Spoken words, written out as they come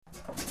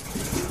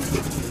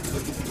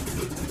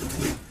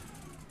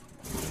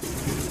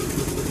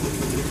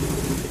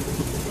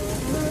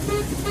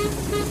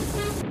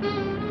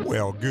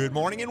Good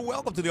morning and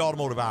welcome to the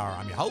Automotive Hour.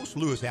 I'm your host,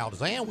 Louis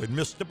Altazan, with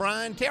Mr.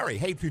 Brian Terry.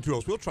 Hey,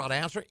 Futuros, we'll try to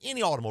answer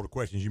any automotive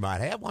questions you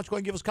might have. Why don't you go ahead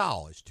and give us a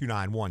call? It's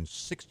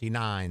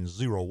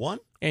 291-6901.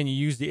 And you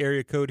use the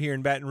area code here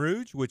in Baton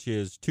Rouge, which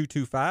is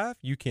 225.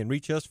 You can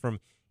reach us from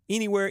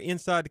anywhere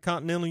inside the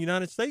continental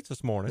United States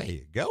this morning. There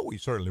you go. We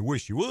certainly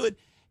wish you would.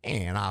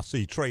 And I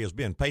see Trey has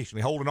been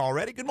patiently holding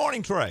already. Good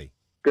morning, Trey.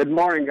 Good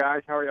morning,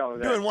 guys. How are y'all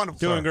today? Doing wonderful.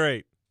 Doing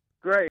great.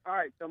 Great. All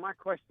right, so my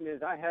question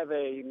is, I have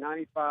a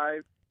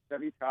 95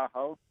 Chevy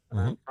Tahoe, and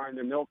I'm trying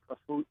to milk a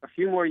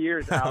few more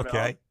years out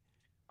Okay. of.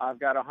 I've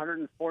got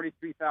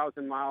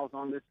 143,000 miles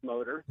on this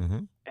motor,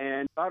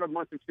 and about a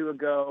month or two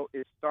ago,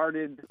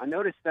 I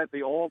noticed that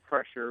the oil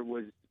pressure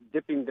was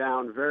dipping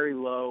down very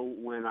low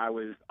when I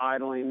was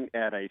idling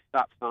at a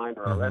stop sign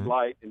or a red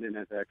light, and then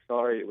as I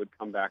accelerated, it would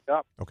come back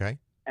up. Okay.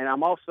 And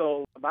I'm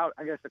also, a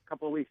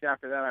couple of weeks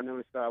after that, I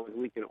noticed that I was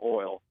leaking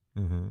oil.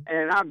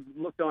 And I've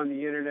looked on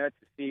the internet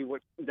to see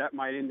what that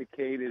might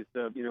indicate is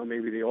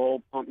maybe the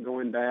oil pump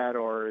going bad,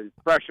 or is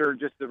pressure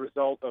just the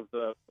result of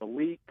the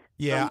leak.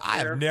 Yeah, I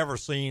have never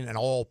seen an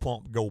oil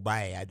pump go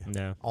bad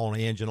on an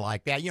engine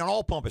like that. You know, an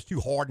oil pump is two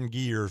hardened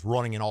gears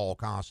running in oil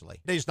constantly.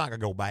 They're just not going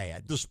to go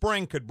bad. The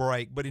spring could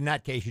break, but in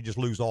that case, you just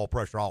lose oil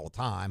pressure all the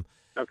time.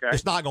 Okay.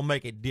 It's not going to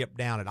make it dip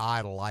down at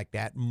idle like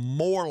that.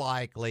 More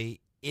likely,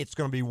 it's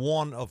going to be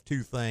one of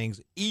two things.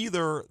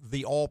 Either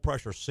the oil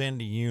pressure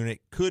sending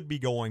unit could be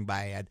going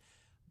bad,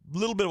 a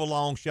little bit of a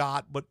long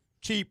shot, but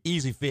cheap,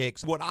 easy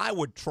fix. What I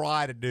would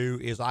try to do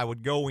is I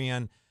would go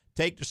in,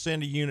 take the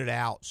sender unit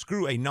out,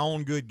 screw a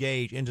known good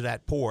gauge into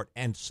that port,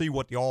 and see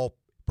what the oil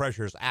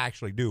pressure is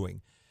actually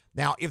doing.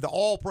 Now, if the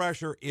oil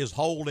pressure is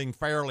holding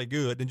fairly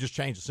good, then just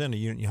change the sender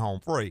unit and you're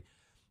home free.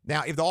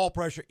 Now, if the oil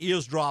pressure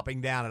is dropping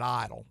down at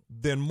idle,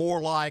 then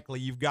more likely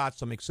you've got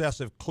some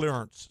excessive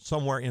clearance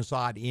somewhere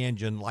inside the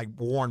engine, like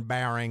worn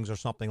bearings or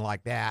something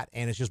like that,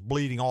 and it's just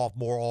bleeding off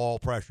more oil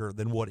pressure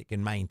than what it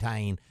can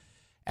maintain.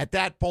 At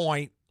that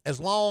point, as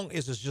long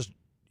as if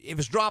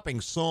it's dropping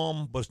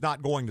some, but it's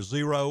not going to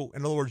zero,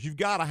 in other words, you've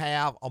got to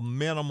have a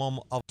minimum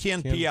of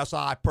 10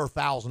 PSI per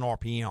 1,000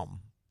 RPM.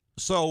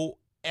 So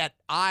at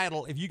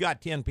idle, if you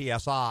got 10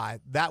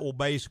 PSI, that will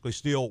basically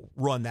still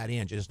run that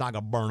engine. It's not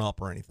going to burn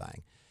up or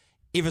anything.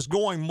 If it's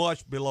going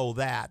much below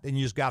that, then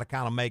you just got to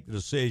kind of make the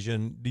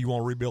decision, do you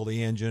want to rebuild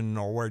the engine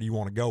or where do you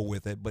want to go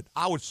with it? But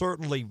I would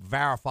certainly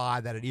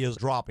verify that it is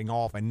dropping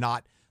off and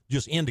not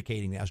just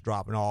indicating that's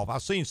dropping off.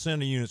 I've seen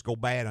sender units go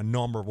bad a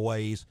number of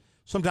ways.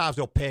 Sometimes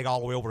they'll peg all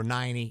the way over to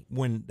 90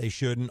 when they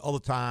shouldn't. Other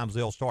times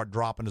they'll start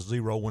dropping to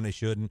zero when they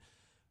shouldn't.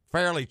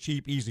 Fairly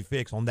cheap, easy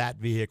fix on that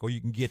vehicle.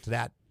 You can get to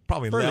that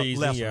probably in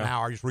less than an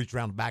hour. Just reach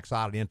around the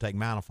backside of the intake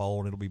manifold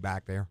and it'll be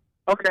back there.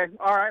 Okay.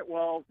 All right.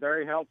 Well,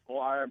 very helpful.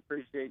 I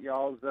appreciate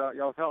y'all's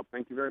help.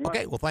 Thank you very much.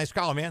 Okay. Well, thanks for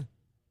calling, man.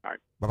 All right.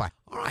 Bye-bye.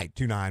 All right,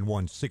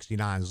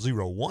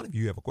 291-6901. If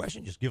you have a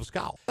question, just give us a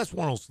call. That's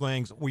one of those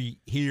things we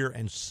hear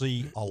and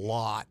see a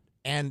lot.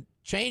 And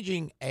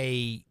changing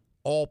a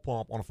oil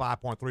pump on a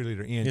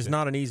 5.3-liter engine is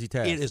not an easy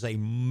task. It is a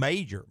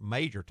major,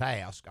 major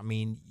task. I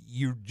mean,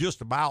 you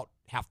just about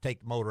have to take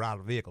the motor out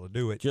of the vehicle to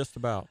do it. Just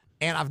about.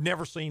 And I've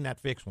never seen that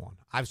fix one.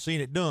 I've seen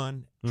it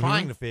done,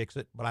 trying to fix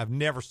it, but I've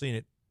never seen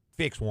it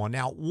fix one.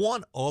 Now,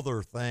 one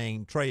other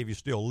thing, Trey, if you're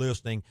still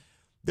listening,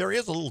 there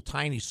is a little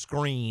tiny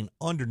screen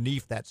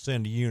underneath that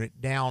sender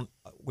unit down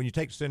when you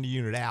take the sender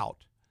unit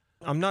out.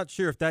 I'm not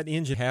sure if that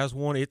engine has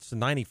one. It's a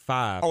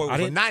 95. Oh, it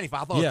was a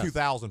 95. I thought it was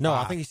 2005. No,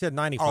 I think he said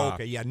 95. Oh,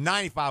 okay, yeah,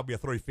 95 would be a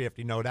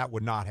 350. No, that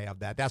would not have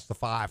that. That's the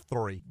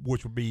 5.3,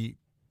 which would be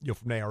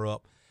from there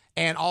up.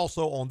 And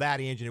also on that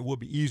engine, it would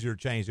be easier to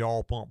change the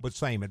oil pump, but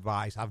same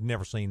advice. I've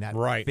never seen that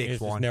fix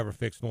one. It's never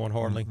fixed one,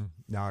 hardly.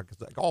 No,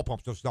 because oil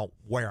pumps just don't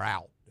wear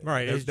out.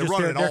 Right, They're it's just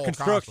running their all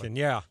construction, constantly.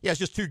 yeah. Yeah, it's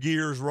just two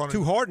gears running.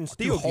 Two hardened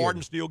steel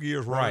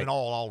gears running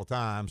all the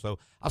time. So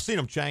I've seen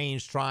them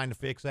change trying to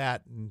fix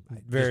that. And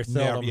very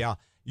seldom.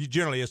 You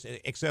generally, it's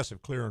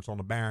excessive clearance on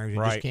the bearings.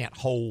 You just can't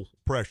hold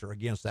pressure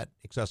against that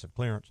excessive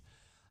clearance.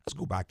 Let's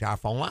go back to our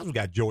phone lines. We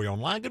got Joey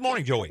online. Good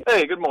morning, Joey.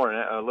 Hey, good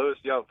morning, Louis.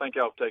 Thank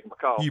y'all for taking my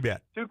call. You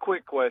bet. Two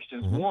quick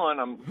questions.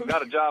 One, I've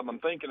got a job I'm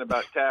thinking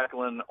about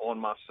tackling on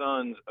my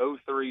son's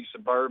 03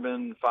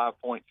 Suburban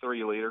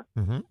 5.3 liter,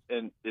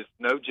 and it's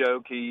no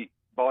joke. He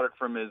bought it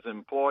from his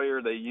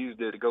employer. They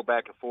used it to go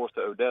back and forth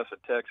to Odessa,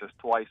 Texas,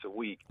 twice a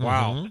week.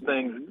 Wow. This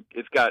thing,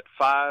 it's got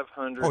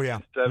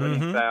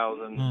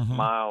 570,000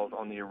 miles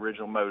on the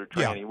original motor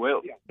training.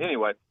 Well,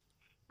 anyway,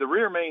 the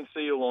rear main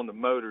seal on the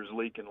motor is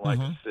leaking like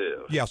a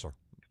sieve. Yes, sir.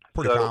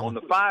 Pretty so common. On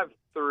the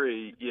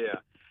 5.3,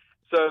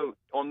 So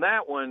on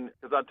that one,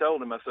 because I told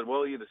him, I said,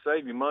 well, either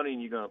save you money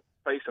and you're going to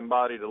pay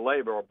somebody to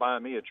labor or buy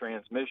me a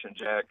transmission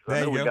jack.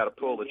 I know we got to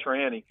pull the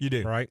tranny. You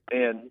do. Right.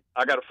 And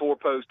I got a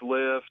 4-post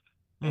lift,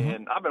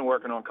 and I've been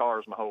working on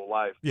cars my whole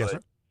life. Yes, sir.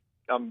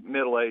 I'm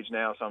middle-aged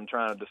now, so I'm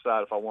trying to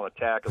decide if I want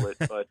to tackle it.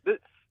 But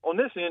on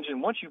this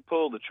engine, once you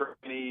pull the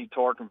tranny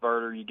torque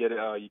converter, you get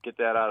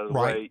that out of the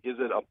way. Is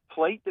it a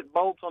plate that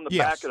bolts on the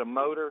back of the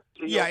motor?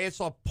 Yeah, it's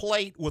a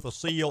plate with a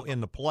seal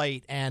in the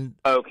plate, and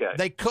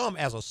they come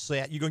as a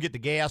set. You're going to get the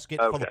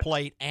gasket for the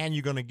plate, and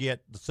you're going to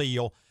get the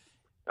seal.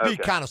 be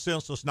kind of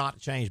senseless not to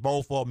change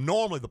both of them.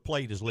 Normally the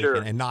plate is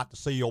leaking and not the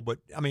seal, but,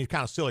 I mean, it's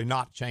kind of silly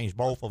not to change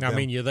both of them. I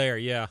mean, you're there,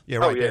 yeah. Yeah,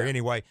 right there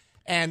anyway.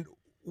 And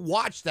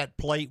watch that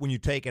plate when you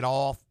take it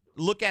off.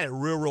 Look at it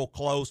real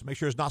close. Make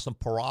sure there's not some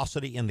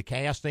porosity in the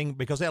casting,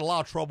 because they had a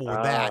lot of trouble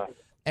with that.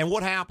 And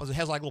what happens, it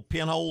has like little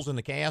pinholes in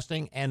the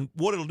casting, and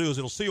what it'll do is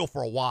it'll seal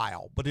for a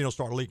while, but then it'll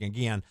start leaking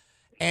again.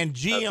 And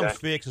GM's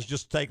fix is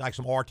just take like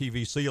some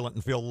RTV sealant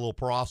and fill a little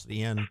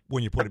porosity in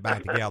when you put it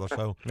back together.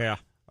 So yeah.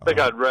 I think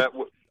I'd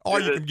or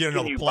you can get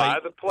another plate. Buy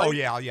the plate. Oh,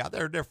 yeah.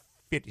 They're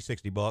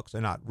 $50-$60.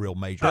 They're not real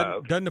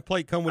major. Doesn't the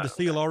plate come with a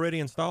seal already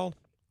installed?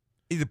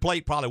 The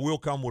plate probably will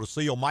come with a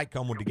seal, might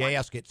come with the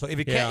gasket. So if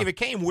it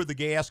came with the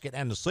gasket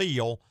and the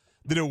seal,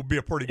 then it would be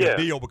a pretty good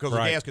deal, because the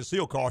gasket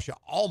seal costs you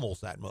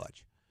almost that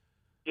much.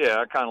 Yeah,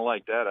 I kind of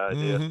like that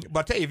idea. Mm-hmm.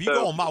 But I tell you, if you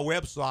go on my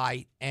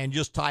website and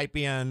just type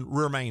in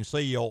rear main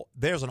seal,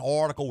 there's an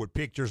article with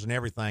pictures and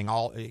everything,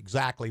 all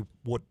exactly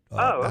what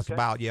that's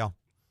about. Yeah.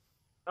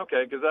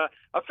 Okay, because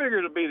I figured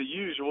it'd be the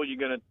usual. You're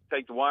going to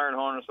take the wiring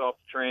harness off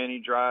the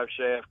tranny, drive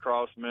shaft,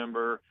 cross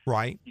member.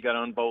 Right. You got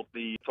to unbolt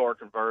the torque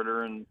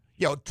converter and.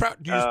 You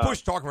just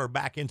push the torque converter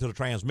back into the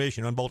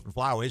transmission, unbolt the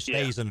flywheel. It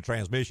stays in the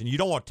transmission. You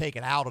don't want to take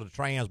it out of the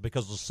trans,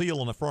 because the seal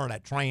in the front of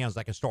that trans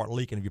that can start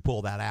leaking if you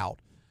pull that out.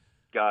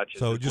 Gotcha.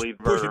 So just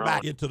push it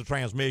back into the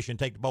transmission,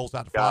 take the bolts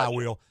out the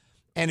flywheel.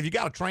 And if you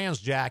got a trans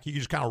jack, you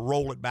can just kind of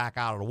roll it back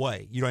out of the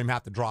way. You don't even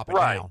have to drop it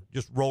down.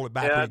 Just roll it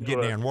back so you can get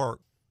in there and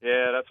work.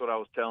 Yeah, that's what I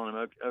was telling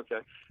him. Okay.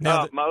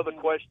 Now, my other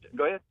question,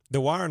 go ahead.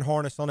 The wiring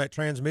harness on that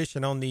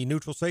transmission on the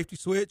neutral safety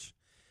switch,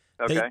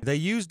 they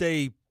used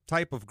a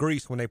type of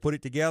grease when they put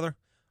it together.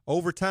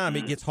 Over time,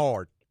 it gets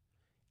hard.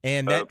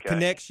 And that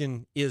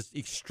connection is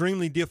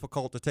extremely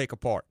difficult to take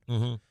apart.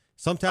 Mm-hmm.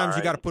 Sometimes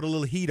you got to put a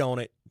little heat on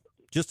it,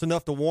 just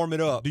enough to warm it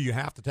up. Do you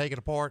have to take it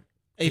apart?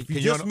 If you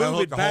just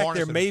move it back,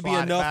 there may be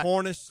enough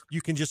harness.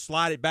 You can just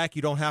slide it back.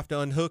 You don't have to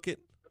unhook it.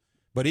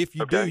 But if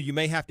you do, you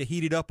may have to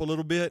heat it up a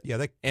little bit. Yeah,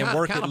 they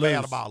work kind it of loose.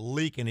 bad about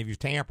leaking if you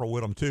tamper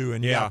with them too,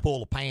 and you got to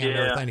pull the pan and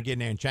everything to get in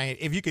there and change.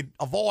 If you could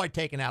avoid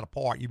taking that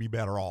apart, you'd be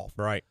better off.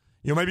 Right.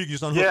 Maybe you could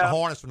just unhook the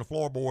harness from the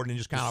floorboard and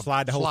just kind of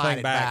slide the whole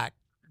thing back.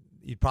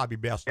 You'd probably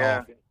be best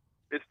off.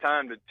 It's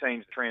time to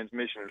change the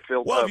transmission and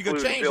filter. Well, if you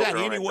could change that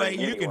anyway,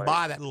 you can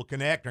buy that little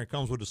connector. It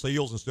comes with the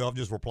seals and stuff.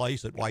 Just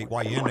replace it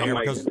while you're in there,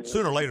 because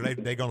sooner or later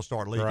they're going to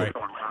start leaking. Right.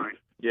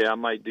 Yeah, I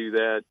might do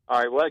that. All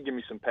right, well, that give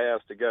me some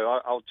paths to go.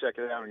 I'll check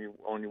it out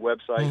on your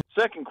website.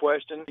 Second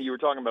question, you were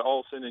talking about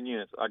all sending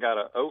units. I got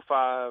a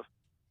 05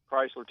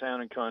 Chrysler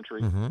Town &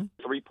 Country,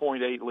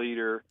 3.8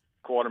 liter,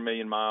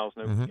 250,000 miles.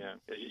 You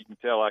can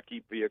tell I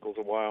keep vehicles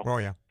a while. Oh,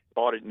 yeah.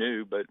 Bought it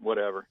new, but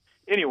whatever.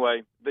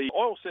 Anyway, the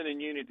oil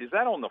sending unit, is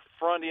that on the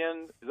front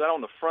end? Is that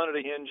on the front of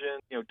the engine,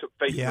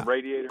 facing the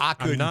radiator? I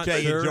couldn't tell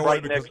you, Joey,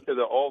 right next to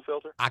the oil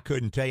filter? I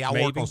couldn't tell you. I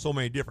work on so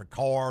many different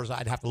cars.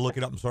 I'd have to look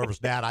it up in service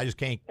data. I just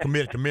can't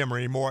commit it to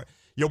memory anymore.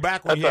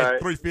 Back when you had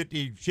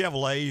 350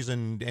 Chevrolets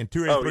and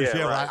 283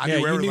 Chevrolets, I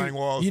knew everything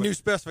was. You knew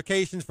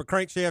specifications for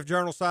crankshaft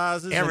journal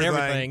sizes and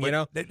everything,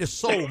 There's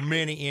so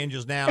many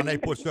engines now, and they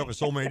put stuff in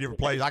so many different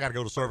places. I got to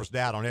go to service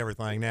data on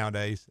everything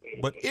nowadays.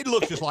 But it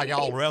looks just like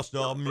all the rest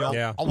of them,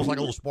 almost like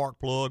a little spark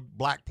plug,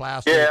 black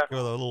plastic with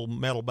a little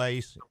metal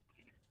base.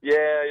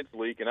 Yeah, it's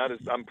leaking.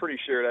 I'm pretty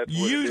sure that's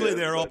what usually it is,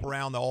 they're up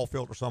around the oil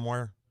filter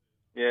somewhere.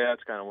 Yeah,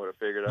 that's kind of what I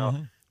figured out.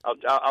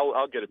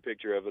 I'll get a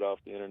picture of it off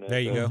the internet. There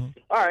you go.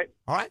 All right.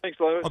 Thanks,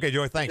 Lois. Okay,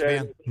 Joey. Thanks,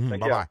 man.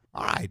 Bye-bye. You.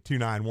 All right,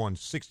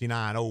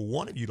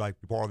 291-6901. If you'd like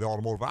to be part of the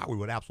automotive hour, we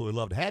would absolutely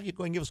love to have you.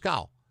 Go ahead and give us a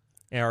call.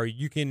 Or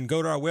you can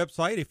go to our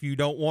website if you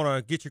don't want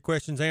to get your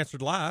questions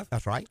answered live.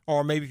 That's right.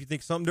 Or maybe if you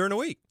think something during the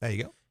week. There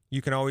you go.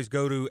 You can always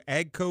go to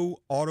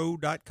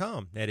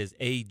agcoauto.com. That is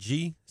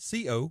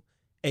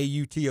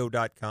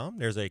AGCOAUTO.com.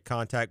 There's a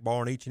contact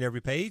bar on each and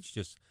every page.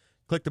 Just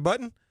click the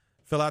button,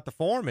 fill out the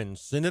form, and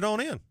send it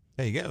on in.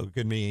 There you go. It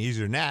couldn't be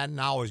easier than that.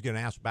 And I always get an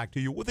answer back to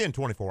you within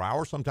 24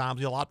 hours.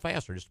 Sometimes a lot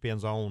faster. It just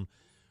depends on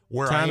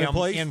where time I am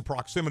place. in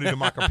proximity to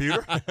my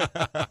computer.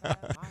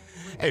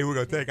 Hey, we're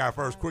going to take our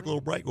first quick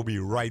little break. We'll be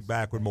right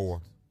back with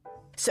more.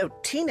 So,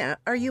 Tina,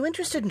 are you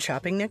interested in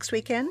shopping next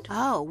weekend?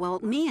 Oh, well,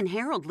 me and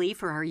Harold leave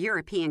for our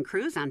European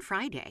cruise on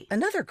Friday.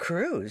 Another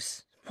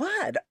cruise?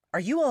 What? Are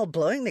you all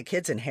blowing the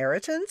kids'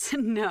 inheritance?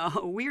 No,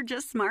 we're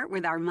just smart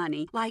with our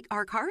money. Like,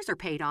 our cars are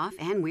paid off,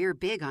 and we're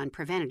big on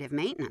preventative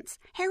maintenance.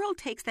 Harold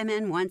takes them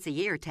in once a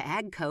year to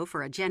AGCO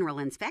for a general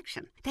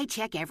inspection. They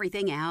check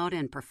everything out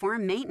and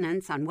perform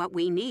maintenance on what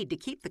we need to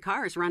keep the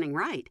cars running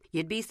right.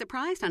 You'd be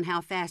surprised on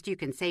how fast you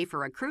can save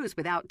for a cruise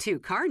without 2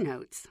 car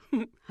notes.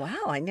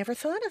 Wow, I never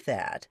thought of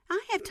that.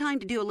 I have time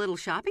to do a little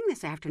shopping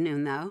this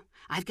afternoon, though.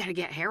 I've got to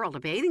get Harold a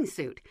bathing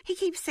suit. He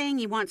keeps saying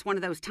he wants one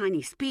of those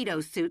tiny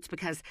Speedo suits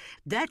because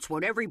that's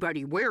what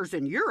everybody wears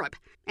in Europe,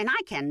 and I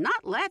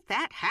cannot let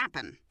that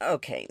happen.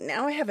 Okay,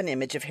 now I have an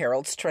image of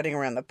Harold strutting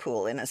around the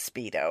pool in a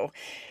Speedo.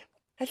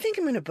 I think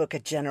I'm going to book a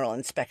general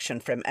inspection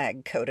from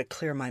AGCO to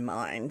clear my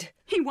mind.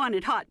 He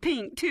wanted hot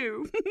pink,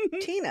 too.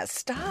 Tina,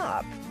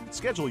 stop.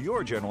 Schedule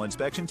your general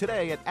inspection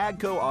today at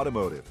AGCO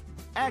Automotive.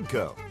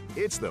 AGCO,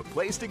 it's the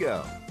place to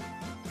go.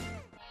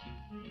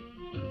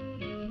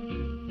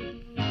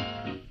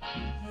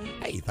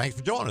 thanks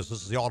for joining us.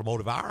 This is the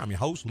Automotive Hour. I'm your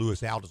host,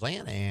 Louis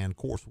Altazan, and, of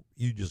course,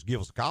 you just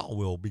give us a call.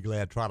 We'll be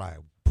glad to try to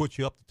put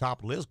you up the top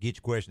of the list, get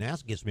your question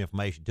answered, get some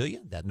information to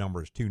you. That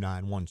number is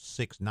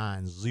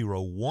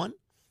 291-6901.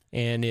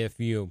 And if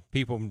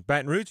people in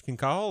Baton Rouge can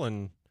call,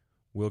 and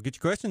we'll get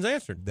your questions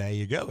answered. There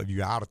you go. If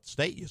you're out of the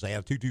state, you say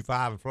have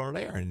 225 in front of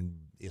there, and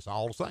it's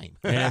all the same.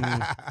 And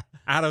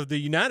out of the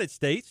United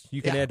States,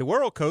 you can add the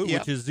world code,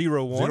 which is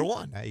 01.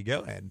 01. There you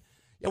go. And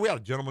we had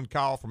a gentleman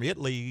call from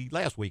Italy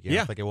last weekend.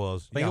 I think it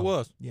was. It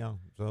was. Yeah.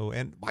 So,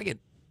 and I get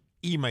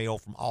email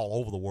from all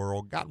over the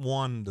world. Got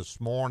one this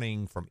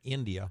morning from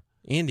India.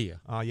 A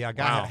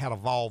guy had a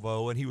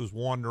Volvo, and he was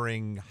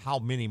wondering how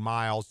many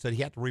miles. Said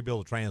he had to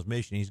rebuild the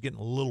transmission. He's getting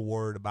a little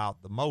worried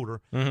about the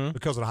motor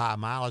because of the high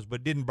mileage,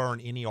 but didn't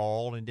burn any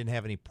oil and didn't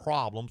have any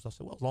problems. I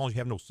said, well, as long as you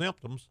have no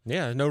symptoms.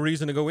 Yeah, no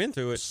reason to go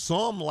into it.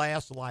 Some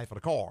last the life of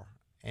the car,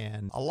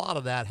 and a lot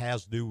of that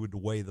has to do with the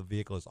way the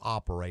vehicle is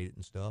operated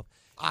and stuff.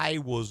 I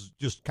was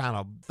just kind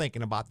of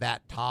thinking about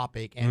that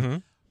topic, and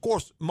of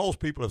course, most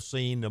people have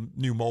seen the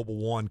new Mobil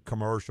 1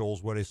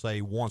 commercials where they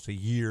say once a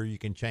year you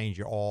can change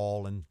your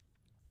oil and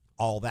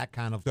all that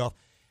kind of stuff.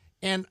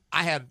 And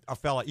I had a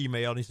fella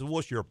email, and he said,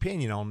 what's your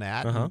opinion on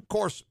that? Of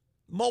course,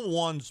 Mobil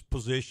 1's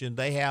position,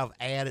 they have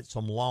added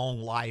some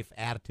long-life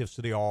additives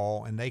to the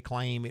oil, and they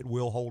claim it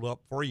will hold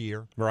up for a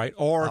year. Right,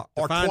 or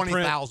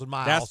 20,000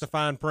 miles. That's the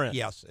fine print.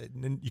 Yes,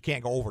 and you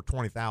can't go over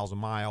 20,000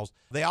 miles.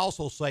 They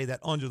also say that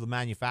under the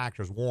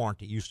manufacturer's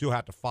warranty, you still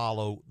have to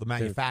follow the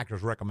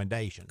manufacturer's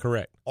recommendation.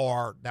 Correct.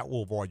 Or that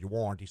will void your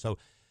warranty. So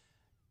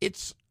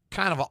it's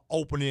kind of an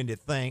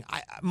open-ended thing.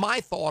 My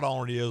thought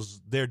on it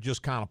is they're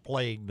just kind of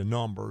playing the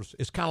numbers.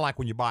 It's kind of like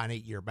when you buy an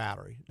 8-year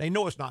battery. They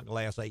know it's not going to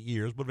last 8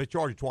 years, but if they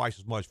charge you twice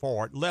as much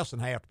for it, less than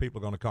half the people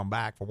are going to come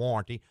back for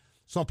warranty.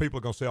 Some people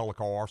are going to sell the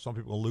car. Some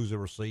people are going to lose their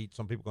receipt.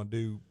 Some people are going to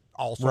do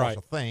all sorts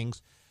of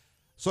things.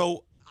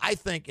 So I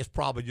think it's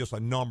probably just a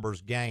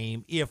numbers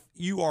game. If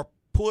you are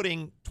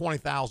putting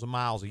 20,000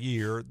 miles a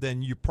year,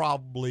 then you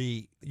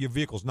probably, your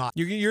vehicle's not.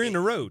 You're in the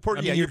road.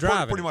 You're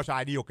driving. Pretty much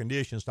ideal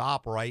conditions to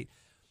operate.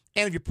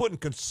 And if you're putting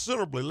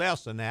considerably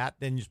less than that,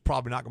 then it's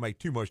probably not going to make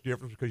too much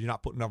difference because you're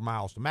not putting enough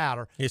miles to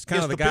matter. It's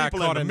kind of the guy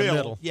caught in the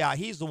middle. Yeah,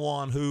 he's the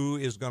one who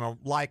is going to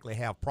likely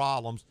have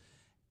problems.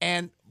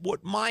 And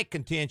what my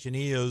contention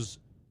is,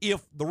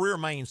 if the rear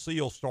main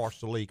seal starts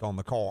to leak on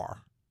the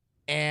car,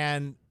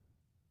 and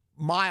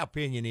my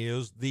opinion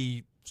is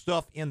the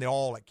stuff in the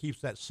oil that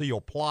keeps that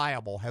seal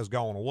pliable has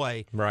gone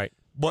away. Right.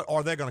 But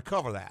are they going to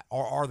cover that?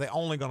 Or are they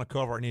only going to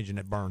cover an engine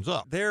that burns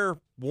up? Their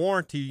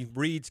warranty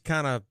reads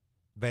kind of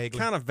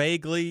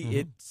vaguely.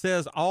 It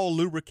says all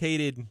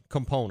lubricated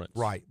components.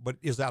 Right, but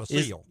is that a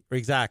seal?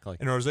 Exactly.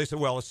 And as they say,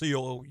 well, a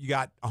seal, you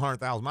got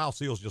 100,000 miles,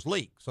 seals just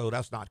leak, so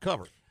that's not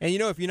covered. And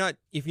if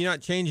you're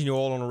not changing your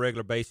oil on a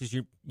regular basis,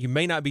 you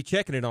may not be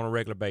checking it on a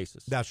regular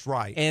basis. That's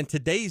right. And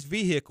today's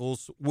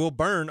vehicles will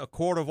burn a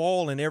quart of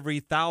oil in every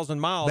 1,000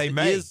 miles. They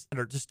may.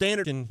 The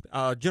standard in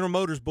General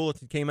Motors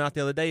bulletin came out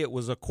the other day. It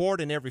was a quart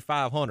in every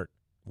 500.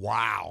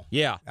 Wow.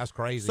 Yeah, that's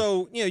crazy.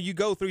 So you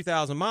go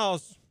 3,000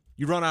 miles.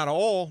 You run out of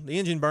oil, the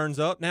engine burns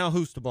up. Now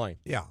who's to blame?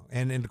 Yeah,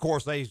 and of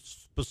course they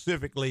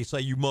specifically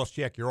say you must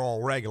check your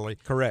oil regularly.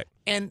 Correct.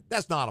 And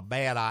that's not a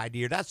bad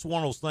idea. That's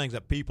one of those things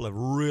that people have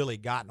really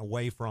gotten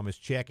away from is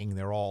checking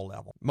their oil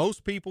level.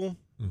 Most people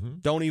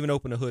don't even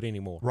open the hood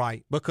anymore.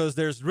 Right. Because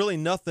there's really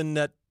nothing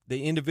that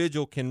the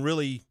individual can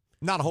really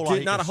not a whole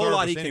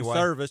lot he can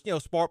service.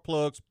 Spark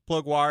plugs,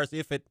 plug wires,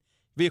 if it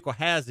vehicle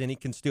has any,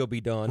 can still be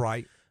done.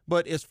 Right.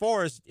 But as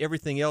far as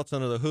everything else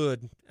under the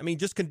hood, I mean,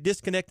 just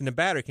disconnecting the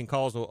battery can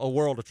cause a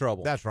world of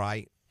trouble. That's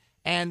right.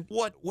 And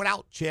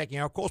without checking,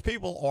 of course,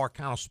 people are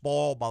kind of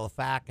spoiled by the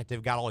fact that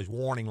they've got all these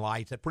warning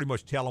lights that pretty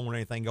much tell them when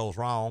anything goes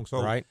wrong.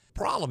 So the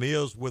problem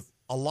is with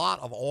a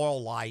lot of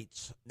oil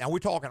lights, now we're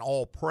talking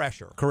oil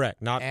pressure. Correct.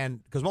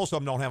 And because most of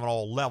them don't have an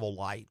oil level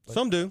light.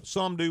 Some do.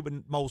 Some do, but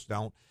most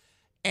don't.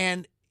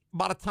 And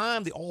by the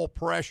time the oil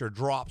pressure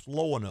drops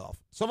low enough,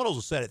 some of those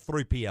are set at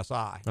 3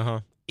 PSI.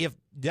 If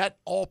that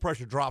oil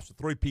pressure drops to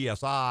 3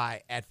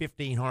 PSI at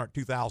 1,500,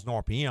 2,000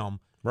 RPM,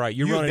 right,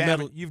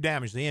 you've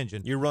damaged the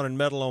engine. You're running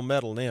metal on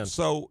metal then.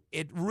 So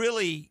it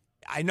really,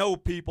 I know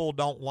people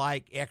don't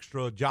like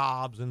extra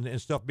jobs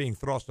and stuff being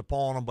thrust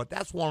upon them, but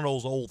that's one of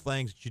those old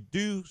things that you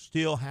do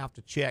still have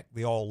to check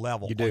the oil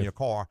level on your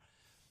car.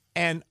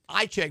 And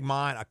I check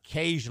mine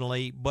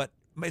occasionally, but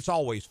it's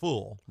always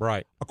full.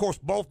 Right. Of course,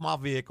 both my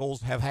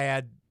vehicles have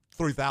had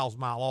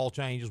 3,000-mile oil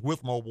changes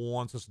with Mobil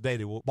 1 since the day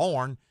they were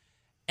born.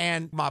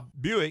 And my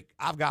Buick,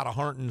 I've got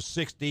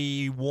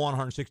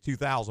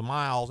 162,000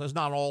 miles. There's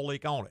not an oil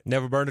leak on it.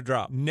 Never burned a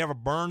drop. Never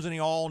burns any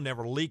oil,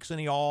 never leaks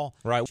any oil.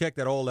 Right. Check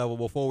that oil level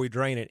before we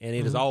drain it, and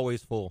it is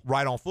always full.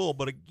 Right on full.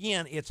 But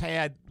again, it's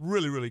had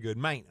really, really good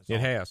maintenance.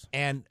 It has.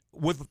 And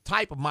with the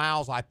type of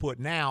miles I put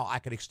now, I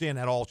could extend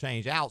that oil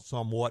change out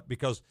somewhat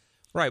because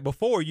Right.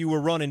 Before, you were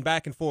running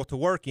back and forth to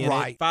work in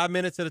it 5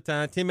 minutes at a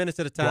time, 10 minutes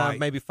at a time,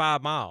 maybe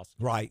 5 miles.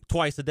 Right.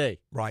 Twice a day.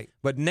 Right.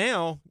 But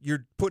now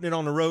you're putting it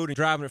on the road and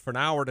driving it for an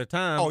hour at a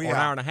time or an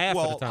hour and a half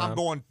at a time. I'm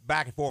going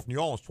back and forth from New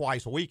Orleans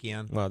twice a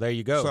weekend. Well, there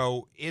you go.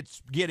 So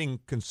it's getting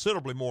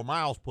considerably more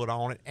miles put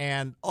on it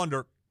and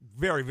under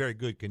very, very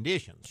good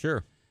conditions.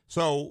 Sure.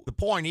 So the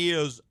point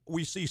is,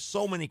 we see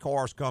so many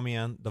cars come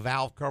in, the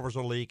valve covers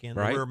are leaking,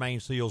 the rear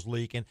main seal's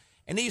leaking,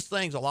 and these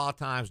things a lot of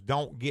times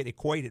don't get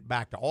equated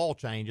back to oil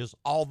changes,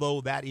 although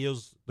that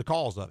is the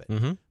cause of it.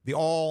 Mm-hmm. The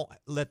oil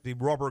let the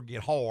rubber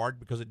get hard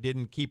because it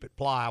didn't keep it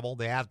pliable.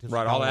 The additives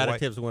all the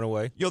additives went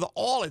away. The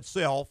oil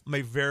itself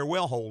may very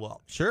well hold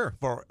up. Sure.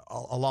 For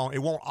a long, it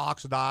won't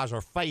oxidize or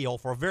fail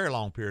for a very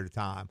long period of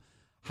time.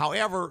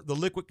 However, the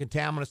liquid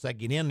contaminants that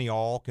get in the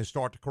oil can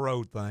start to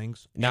corrode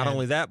things. Not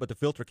only that, but the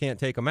filter can't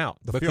take them out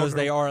because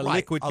they are a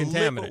liquid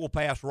contaminant. A liquid will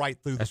pass right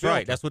through the filter. That's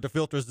right. That's what the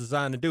filter is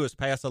designed to do, is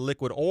pass a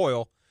liquid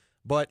oil,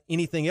 but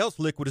anything else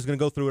liquid is going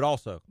to go through it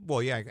also.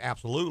 Well, yeah,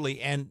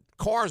 absolutely. And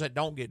cars that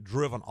don't get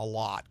driven a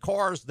lot,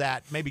 cars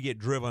that maybe get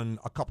driven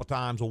a couple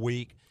times a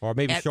week. Or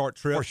maybe short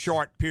trips. For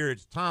short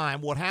periods of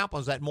time, what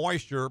happens, that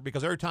moisture,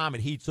 because every time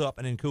it heats up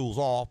and then cools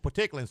off,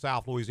 particularly in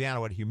South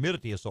Louisiana where the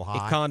humidity is so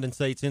high. It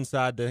condensates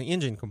inside the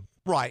engine.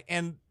 Right,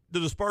 and the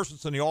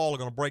dispersants in the oil are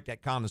going to break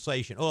that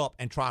condensation up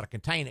and try to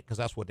contain it because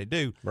that's what they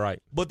do. Right.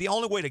 But the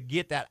only way to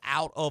get that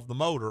out of the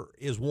motor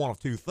is one of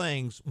two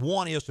things.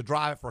 One is to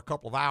drive it for a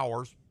couple of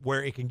hours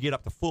where it can get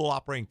up to full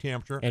operating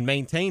temperature. And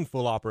maintain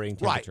full operating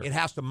temperature. Right. It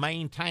has to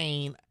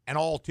maintain an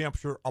oil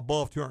temperature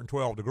above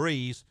 212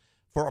 degrees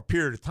for a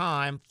period of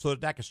time so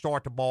that can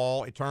start to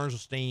ball. It turns to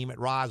steam. It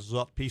rises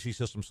up. The PC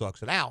system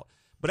sucks it out.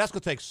 But that's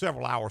going to take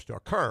several hours to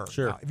occur.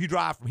 Sure. Now, if you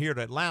drive from here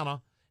to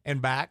Atlanta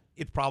and back,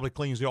 it probably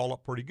cleans the oil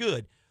up pretty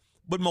good.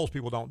 But most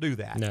people don't do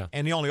that. No.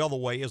 And the only other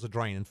way is a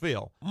drain and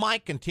fill. My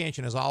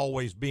contention has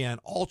always been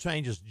oil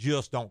changes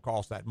just don't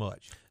cost that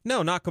much.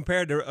 No, not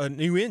compared to a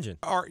new engine.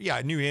 Or, yeah,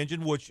 a new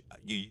engine, which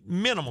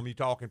minimum you're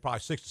talking probably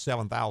 $6,000 to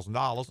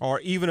 $7,000.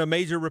 Or even a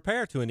major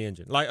repair to an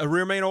engine, like a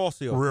rear main oil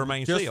seal. Rear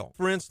main seal.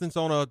 For instance,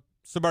 on a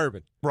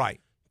Suburban. Right.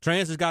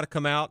 Trans has got to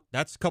come out.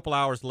 That's a couple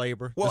hours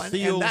labor. Well,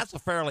 and that's a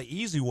fairly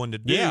easy one to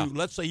do. Yeah.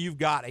 Let's say you've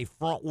got a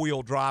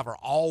front-wheel drive or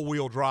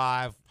all-wheel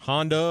drive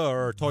Honda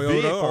or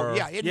Toyota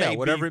vehicle, or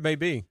whatever it may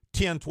be.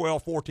 10,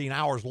 12, 14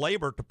 hours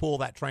labor to pull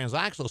that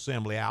transaxle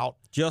assembly out.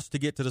 Just to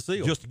get to the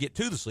seal. Just to get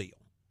to the seal.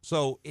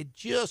 So it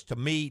just, to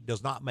me,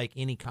 does not make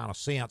any kind of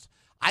sense.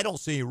 I don't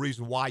see any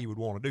reason why you would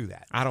want to do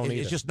that. I don't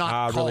either. It's just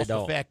not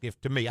cost-effective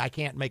to me. I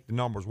can't make the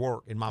numbers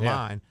work in my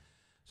mind.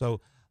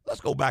 So let's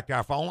go back to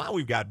our phone line.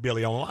 We've got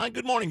Billy on the line.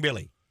 Good morning,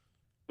 Billy.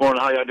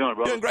 Morning. How y'all doing,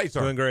 brother? Doing great,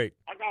 sir. Doing great.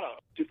 I got a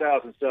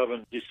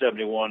 2007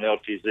 G71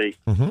 LTZ,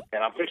 and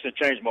I'm fixing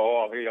to change my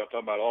oil. Here y'all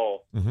talking about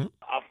oil.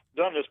 I've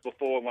done this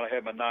before when I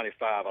had my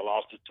 95. I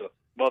lost it to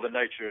Mother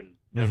Nature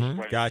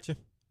and Gotcha.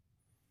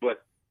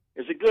 But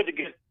is it good to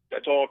get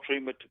that oil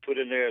treatment to put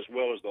in there as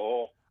well as the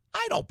oil?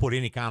 I don't put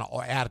any kind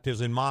of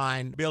additives in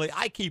mine, Billy.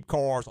 I keep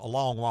cars a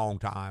long, long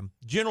time,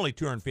 generally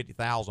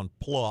 250,000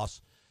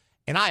 plus.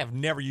 And I have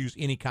never used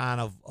any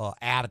kind of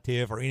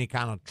additive or any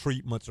kind of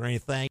treatments or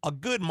anything. A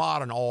good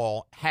modern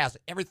oil has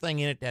everything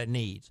in it that it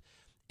needs.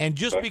 And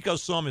just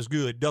because some is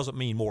good doesn't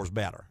mean more is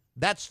better.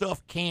 That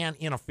stuff can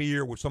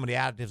interfere with some of the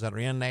additives that are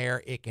in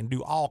there. It can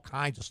do all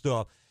kinds of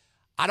stuff.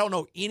 I don't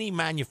know any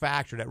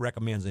manufacturer that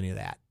recommends any of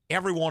that.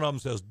 Every one of them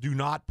says do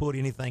not put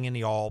anything in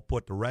the oil.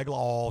 Put the regular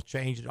oil,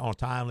 change it on a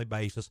timely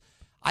basis.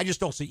 I just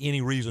don't see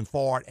any reason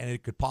for it, and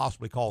it could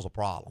possibly cause a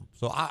problem.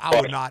 So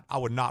I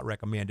would not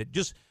recommend it.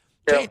 Just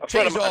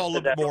change the oil a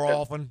little bit more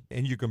often,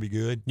 and you can be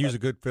good. Use a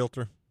good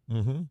filter.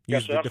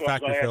 Use the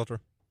defactor filter.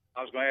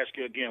 I was going to ask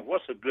you again,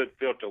 what's a good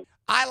filter?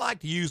 I like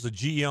to use the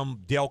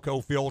GM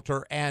Delco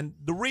filter, and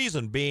the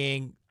reason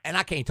being, and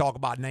I can't talk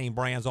about name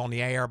brands on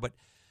the air, but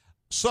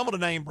some of the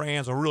name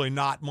brands are really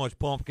not much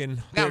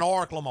pumpkin. I got an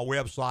article on my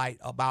website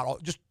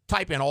about, just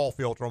type in oil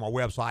filter on my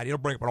website. It'll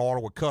bring up an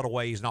article with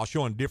cutaways, and I'll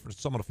show you the difference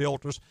in some of the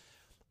filters.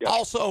 Yeah.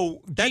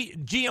 Also,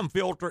 GM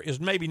filter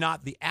is maybe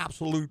not the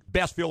absolute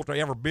best filter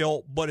ever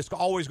built, but it's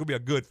always going to be a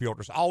good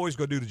filter. It's always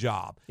going to do the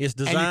job. It's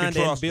designed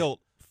and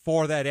built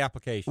for that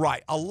application.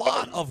 Right. A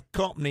lot of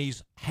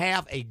companies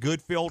have a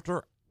good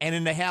filter, and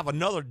then they have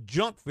another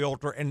junk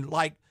filter, and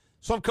like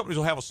some companies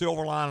will have a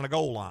silver line and a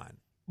gold line.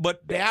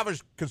 But the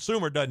average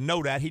consumer doesn't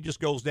know that. He just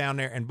goes down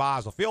there and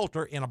buys a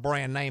filter in a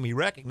brand name he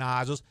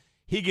recognizes.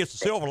 He gets the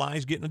silver line,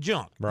 he's getting a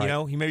junk. Right. You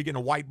know, he may be getting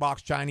a white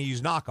box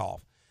Chinese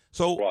knockoff.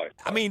 So,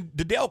 I mean,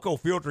 the Delco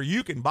filter,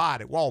 you can buy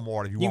it at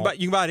Walmart if you want.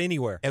 You can buy it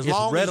anywhere. As it's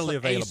long readily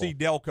as it's available. AC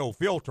Delco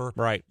filter,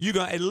 right. You're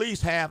going to at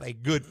least have a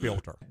good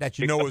filter that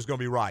you know is going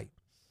to be right.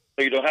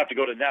 So you don't have to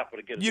go to Napa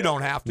to get it. You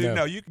don't have to.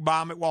 No, you can buy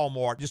them at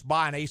Walmart. Just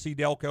buy an AC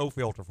Delco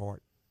filter for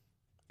it.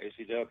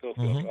 AC Delco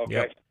filter? Okay.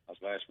 Yep. I was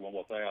going to ask you one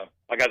more thing.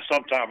 I got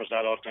some timers,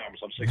 not all timers.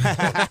 I'm 60.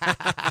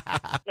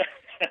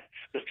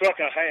 The truck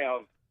I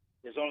have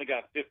has only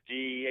got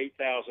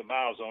 58,000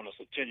 miles on it.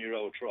 It's a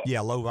 10-year-old truck.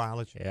 Yeah, low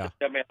mileage. Yeah.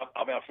 I mean,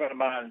 a friend of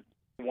mine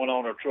one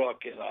owner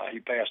truck, and he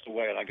passed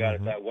away, and I got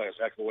it that way. It's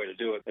actually the way to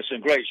do it. It's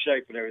in great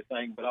shape and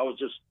everything, but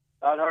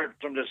I'd heard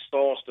from this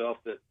stall stuff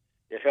that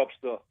it helps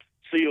the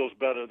seals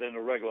better than the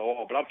regular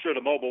oil. But I'm sure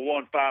the Mobile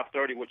One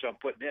 530, which I'm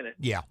putting in it.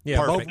 Yeah.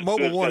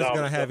 Mobile One is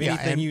going to have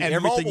anything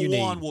everything you need.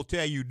 Mobile One will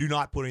tell you do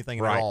not put anything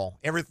in at all.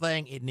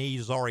 Everything it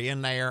needs is already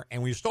in there.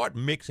 And when you start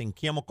mixing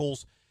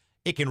chemicals,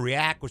 it can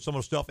react with some of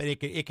the stuff, and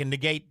it can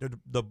negate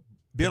the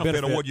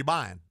benefit of what you're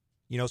buying.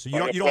 So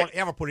you don't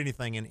ever put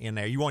anything in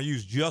there. You want to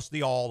use just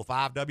the oil, the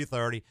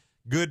 5W30,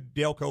 good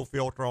Delco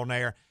filter on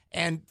there.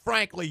 And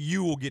frankly,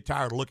 you will get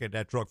tired of looking at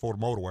that truck before the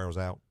motor wears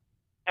out.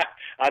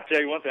 I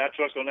tell you one thing, that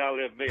truck's gonna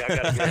outlive me. I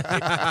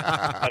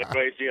got a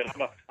great deal.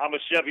 I'm a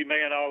Chevy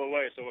man all the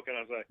way. So what can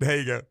I say? There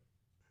you go.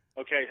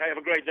 Okay, have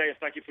a great day, and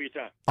thank you for your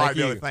time. All right,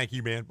 Billy, thank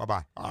you, man.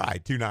 Bye-bye. All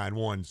right,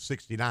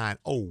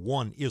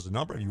 291-6901 is the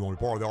number. If you want to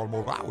be part of the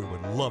Automotive Hour, we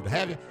would love to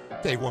have you.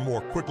 Take one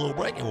more quick little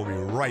break, and we'll be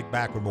right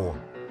back with more.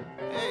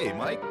 Hey,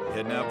 Mike,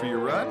 heading out for your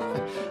run?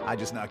 I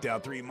just knocked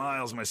out 3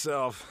 miles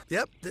myself.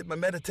 Yep, did my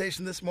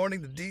meditation this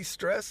morning to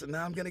de-stress, and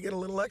now I'm going to get a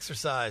little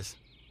exercise.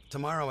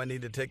 Tomorrow I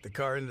need to take the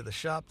car into the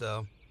shop,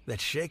 though. That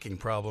shaking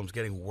problem's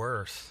getting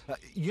worse.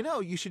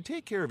 You should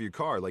take care of your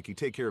car like you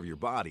take care of your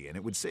body, and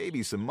it would save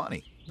you some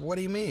money. What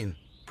do you mean?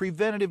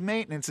 Preventative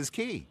maintenance is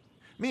key.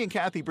 Me and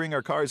Kathy bring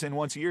our cars in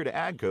once a year to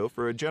AGCO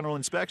for a general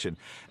inspection.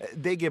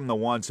 They give them the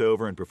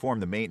once-over and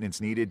perform the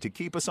maintenance needed to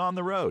keep us on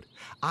the road.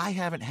 I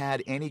haven't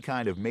had any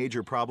kind of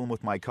major problem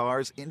with my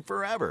cars in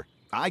forever.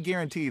 I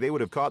guarantee they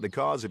would have caught the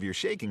cause of your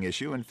shaking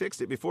issue and fixed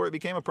it before it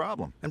became a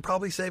problem. And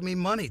probably saved me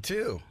money,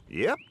 too.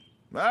 Yep.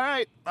 All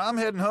right, I'm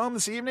heading home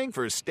this evening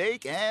for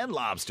steak and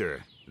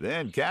lobster.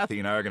 Then Kathy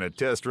and I are going to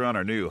test run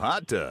our new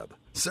hot tub.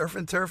 Surf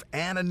and turf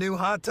and a new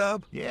hot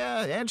tub?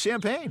 Yeah, and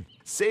champagne.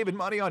 Saving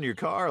money on your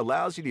car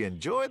allows you to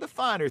enjoy the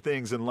finer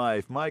things in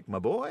life, Mike, my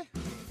boy.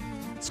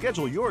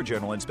 Schedule your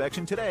general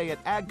inspection today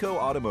at AGCO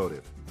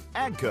Automotive.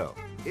 AGCO,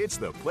 it's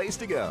the place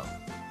to go.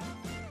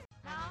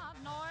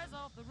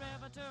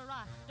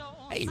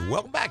 Hey,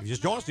 welcome back.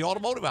 Just join us, the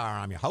Automotive Hour.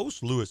 I'm your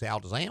host, Louis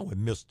Altazan, with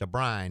Mr.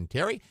 Brian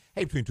Terry.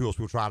 Hey, between two of us,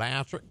 we'll try to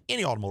answer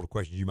any automotive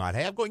questions you might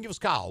have. Go ahead and give us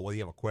a call, whether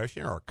you have a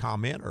question or a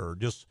comment or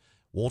just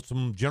want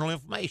some general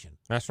information.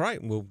 That's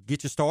right. We'll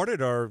get you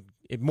started or,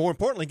 more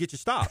importantly, get you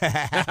stopped.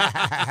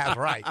 That's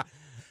right.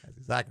 That's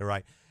exactly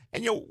right.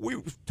 And, we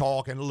were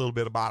talking a little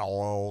bit about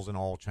oils and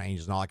oil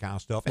changes and all that kind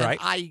of stuff. And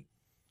I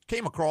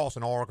came across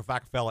an article. In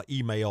fact, a fella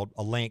emailed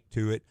a link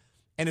to it,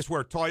 and it's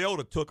where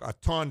Toyota took a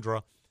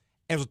Tundra.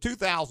 It was a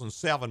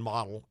 2007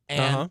 model,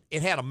 and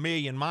it had 1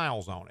 million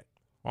miles on it.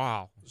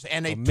 Wow.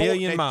 And they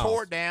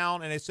tore it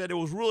down, and they said there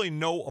was really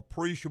no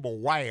appreciable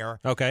wear.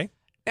 Okay.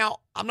 Now,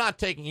 I'm not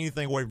taking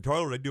anything away from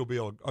Toyota. They do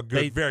build a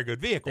very good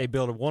vehicle. They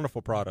build a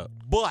wonderful product.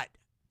 But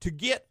to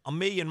get 1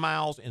 million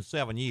miles in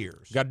 7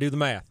 years. You got to do the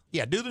math.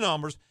 Yeah, do the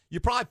numbers. You're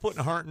probably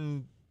putting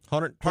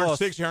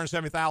 160,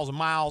 170,000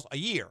 miles a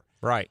year.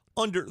 Right.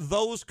 Under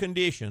those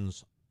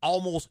conditions,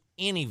 almost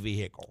any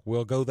vehicle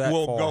will go that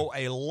will far. Go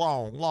a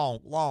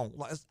long.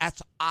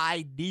 That's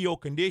ideal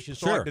conditions.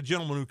 So like the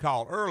gentleman who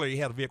called earlier, he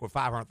had a vehicle with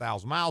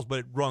 500,000 miles, but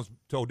it runs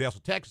to Odessa,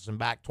 Texas, and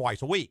back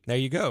twice a week. There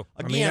you go.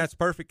 Again, that's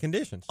perfect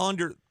conditions.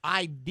 Under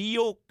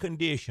ideal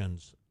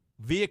conditions,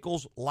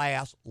 vehicles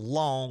last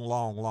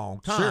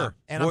long time. Sure.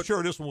 And I'm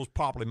sure this one was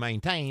properly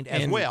maintained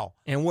as well.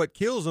 And what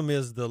kills them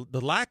is the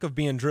lack of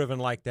being driven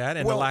like that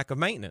and the lack of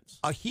maintenance.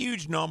 A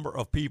huge number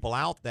of people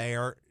out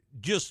there,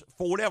 just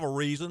for whatever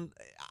reason,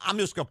 I'm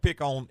just going to pick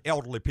on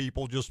elderly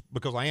people just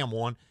because I am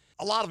one.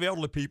 A lot of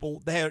elderly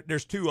people,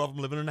 there's 2 of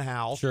them living in the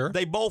house. Sure.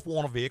 They both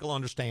want a vehicle,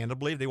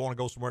 understandably. They want to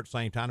go somewhere at the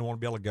same time. They want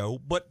to be able to go,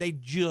 but they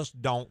just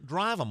don't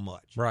drive them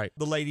much. Right.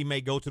 The lady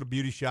may go to the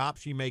beauty shop.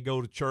 She may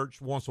go to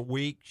church once a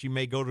week. She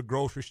may go to the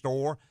grocery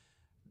store.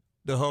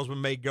 The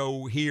husband may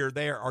go here,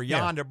 there, or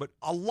yonder. Yeah. But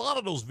a lot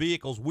of those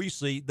vehicles we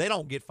see, they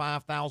don't get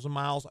 5,000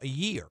 miles a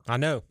year. I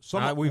know.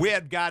 We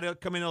had a guy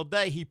that come in the other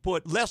day. He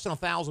put less than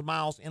 1,000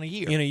 miles in a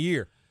year. In a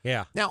year,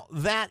 yeah. Now,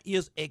 that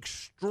is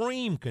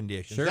extreme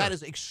conditions. Sure. That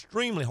is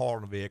extremely hard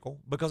on a vehicle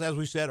because, as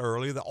we said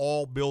earlier, the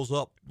oil builds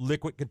up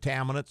liquid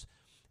contaminants.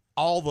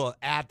 All the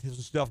additives and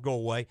stuff go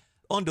away.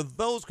 Under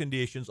those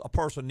conditions, a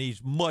person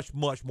needs much,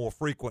 much more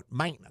frequent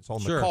maintenance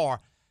on the car.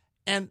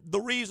 And the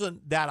reason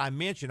that I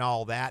mention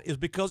all that is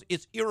because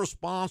it's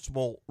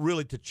irresponsible,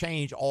 really, to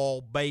change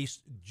oil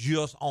based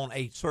just on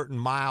a certain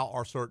mile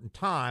or certain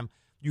time.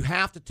 You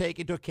have to take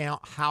into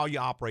account how you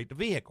operate the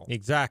vehicle.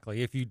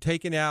 Exactly. If you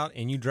take it out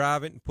and you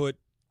drive it and put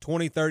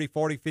 20, 30,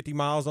 40, 50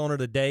 miles on it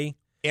a day.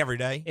 Every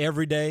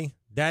day,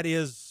 that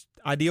is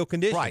ideal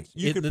conditions. Right.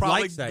 You could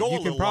probably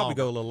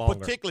go a little longer.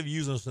 Particularly if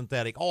using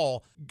synthetic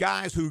oil.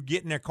 Guys who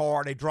get in their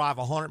car, they drive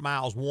 100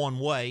 miles one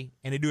way,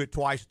 and they do it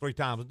twice, 3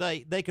 times a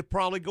day, they could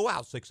probably go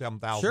out 6,000,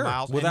 7,000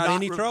 miles. Without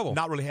any trouble.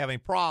 Not really have any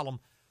problem.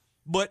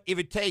 But if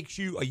it takes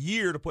you a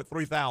year to put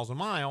 3,000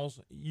 miles,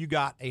 you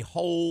got a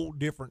whole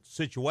different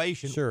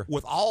situation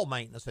with all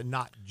maintenance and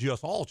not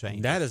just oil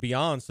changes. That is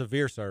beyond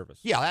severe service.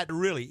 Yeah, that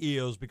really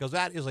is, because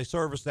that is a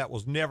service that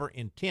was never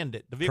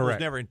intended. The vehicle was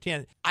never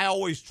intended. I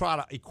always try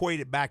to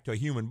equate it back to a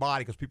human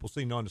body because people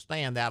seem to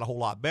understand that a whole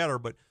lot better.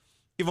 But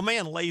if a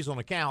man lays on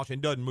the couch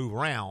and doesn't move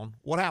around,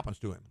 what happens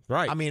to him?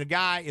 Right. I mean, a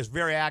guy is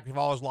very active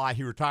all his life.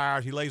 He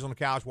retires. He lays on the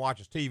couch,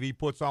 watches TV,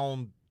 puts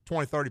on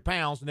 20, 30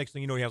 pounds. The next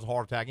thing you know, he has a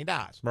heart attack and he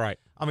dies. Right.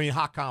 I mean,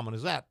 how common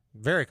is that?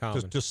 Very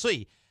common. To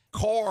see.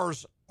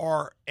 Cars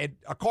are,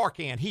 a car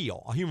can't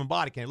heal. A human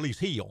body can at least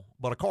heal,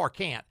 but a car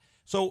can't.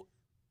 So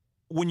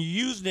when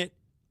you're using it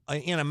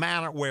in a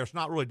manner where it's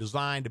not really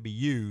designed to be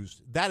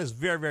used, that is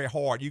very, very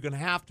hard. You're going to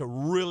have to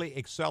really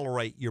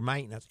accelerate your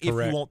maintenance if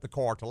you want the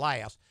car to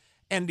last.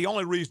 And the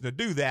only reason to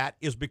do that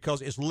is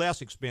because it's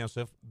less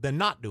expensive than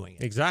not doing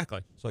it.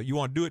 Exactly. So you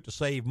want to do it to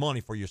save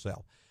money for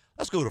yourself.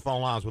 Let's go to the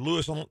phone lines with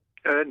Lewis.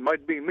 It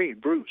might be me,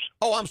 Bruce.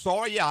 Oh, I'm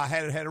sorry. Yeah, I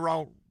had a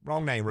wrong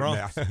name written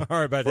down.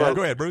 Sorry about that. Well,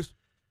 go ahead, Bruce.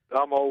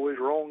 I'm always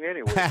wrong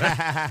anyway.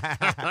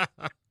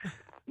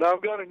 Now,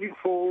 I've got a new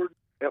Ford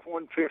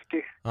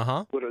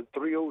F-150 with a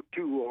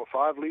 302 or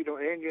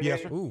 5-liter engine in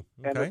it. Ooh,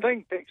 okay. And the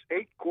thing takes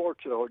 8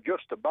 quarts or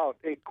just about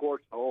 8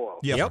 quarts of oil.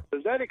 Yep.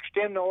 Does that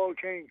extend the oil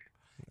change?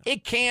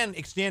 It can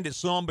extend it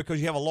some because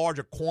you have a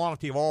larger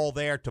quantity of oil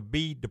there to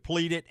be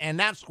depleted. And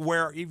that's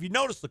where, if you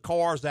notice the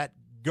cars that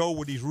go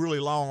with these really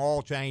long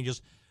oil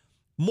changes,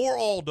 more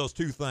oil does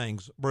two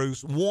things,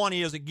 Bruce. One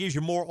is it gives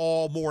you more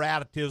oil, more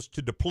additives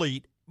to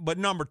deplete. But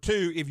number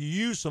two, if you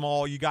use some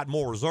oil, you got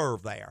more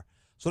reserve there.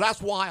 So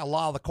that's why a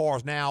lot of the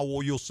cars now,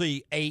 you'll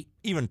see 8,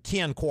 even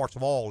 10 quarts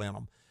of oil in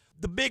them.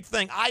 The big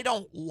thing I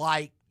don't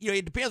like,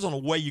 it depends on the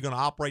way you're going to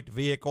operate the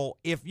vehicle.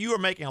 If you are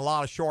making a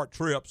lot of short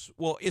trips,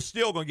 well, it's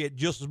still going to get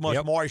just as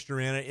much moisture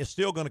in it. It's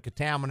still going to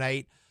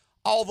contaminate,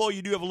 although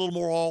you do have a little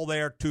more oil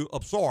there to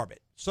absorb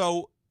it.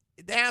 So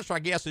the answer, I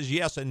guess, is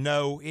yes and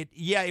no.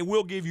 It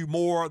will give you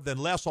more than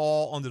less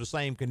oil under the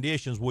same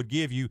conditions would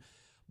give you,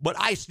 but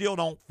I still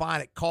don't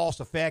find it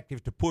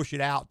cost-effective to push it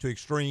out to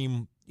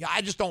extreme.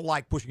 I just don't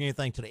like pushing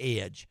anything to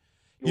the edge.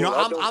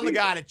 I'm the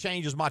guy that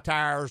changes my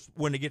tires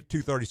when they get to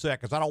 230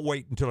 seconds. I don't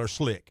wait until they're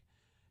slick.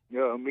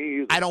 Yeah, me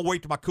either. I don't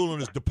wait till my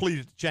coolant is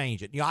depleted to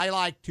change it. I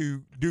like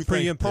to do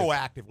things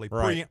proactively,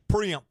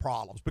 preempt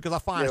problems, because I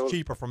find it's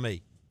cheaper for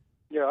me.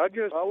 Yeah, I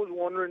was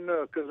wondering,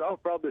 because I'll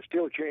probably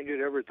still change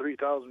it every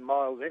 3,000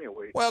 miles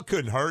anyway. Well, it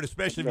couldn't hurt,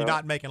 especially if you're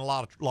not making a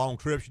lot of long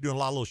trips. You're doing a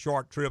lot of little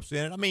short trips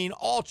in it. I mean,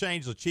 all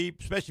changes are cheap,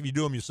 especially if you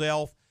do them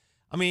yourself.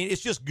 I mean,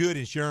 it's just good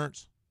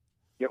insurance.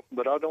 Yep,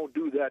 but I don't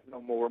do that no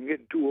more. I'm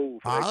getting too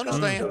old for that. I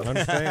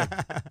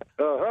understand.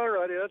 All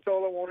righty, that's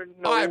all I wanted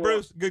to know. All right,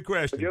 Bruce, good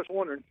question. Just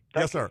wondering.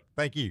 Yes, sir.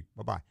 Thank you.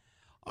 Bye-bye.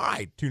 All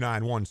right,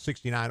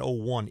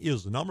 291-6901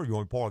 is the number if you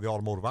want to be part of the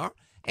Automotive Hour.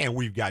 And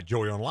we've got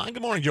Joey on the line.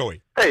 Good morning,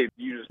 Joey. Hey,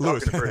 you just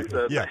Lewis. talking to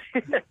Bruce. Yeah.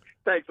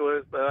 Thanks,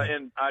 Lewis.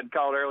 And I'd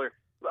called earlier.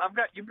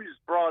 You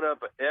just brought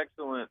up an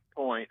excellent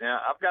point. Now,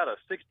 I've got a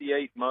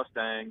 68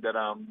 Mustang that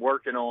I'm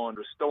working on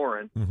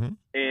restoring,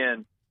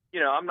 and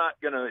I'm not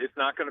it's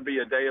not gonna be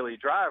a daily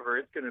driver.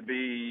 It's gonna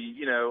be,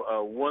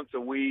 a once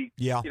a week,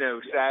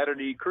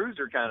 Saturday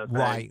cruiser kind of thing.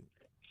 Right.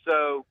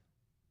 So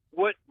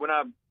when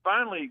I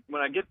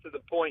get to the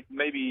point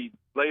maybe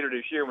later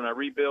this year when I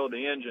rebuild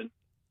the engine,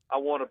 I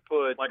want to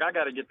put, I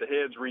got to get the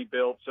heads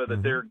rebuilt so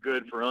that they're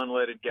good for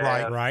unleaded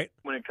gas. Right.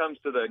 When it comes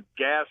to the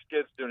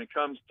gaskets, when it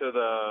comes to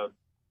the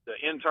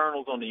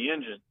internals on the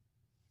engine,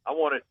 I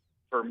want it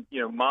for,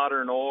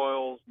 modern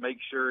oils, make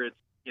sure it's,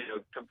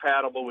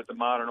 compatible with the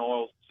modern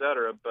oils, et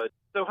cetera. But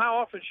so how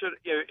often should,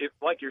 if,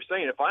 like you're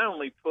saying, if I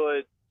only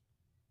put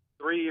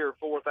 3,000 or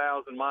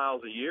 4,000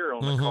 miles a year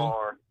on the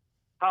car,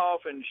 how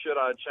often should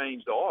I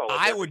change the oil?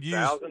 I would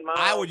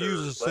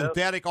use a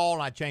synthetic oil,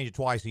 and I'd change it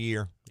twice a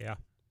year. Yeah.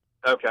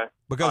 Okay.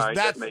 Because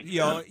that's,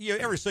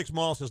 every 6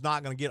 months is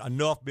not going to get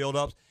enough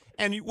buildups.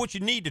 And what you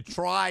need to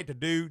try to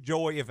do,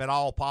 Joey, if at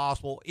all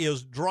possible,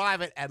 is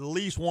drive it at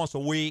least once a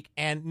week,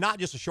 and not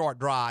just a short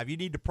drive. You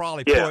need to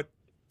probably put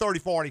 30,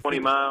 40, 20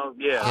 50, miles.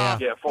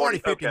 40,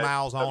 50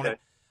 miles on it.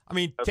 I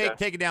mean, Okay.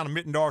 take it down to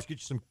Mittendorf's, get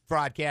you some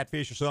fried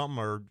catfish or something,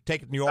 or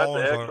take it to New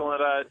Orleans. That's an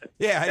excellent idea.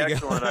 Yeah, there you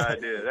excellent go.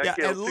 idea. That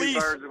kills at two least,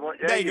 birds with one.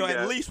 there you go.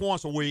 At least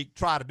once a week,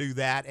 try to do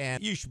that,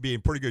 and you should be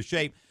in pretty good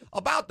shape.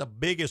 About the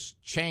biggest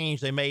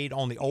change they made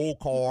on the old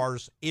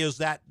cars is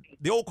that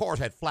the old cars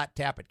had flat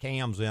tappet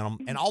cams in them,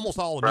 and almost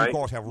all the new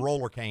cars have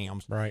roller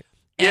cams. Right.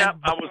 And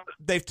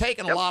they've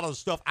taken a lot of the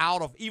stuff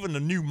out of, even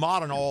the new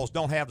modern oils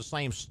don't have the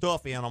same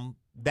stuff in them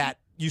that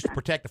used to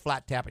protect the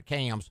flat tappet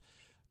cams.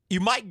 You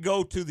might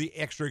go to the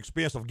extra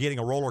expense of getting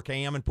a roller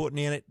cam and putting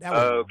in it. That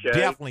would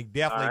definitely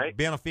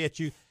benefit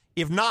you.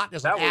 If not,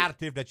 there's an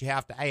additive that you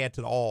have to add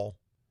to the oil.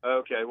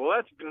 Okay, well,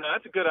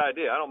 that's a good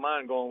idea. I don't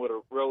mind going with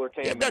a roller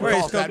cam. It doesn't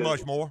cost that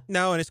much more.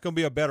 No, and it's going to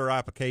be a better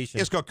application.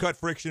 It's going to cut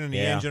friction in the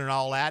engine and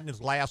all that, and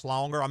it'll last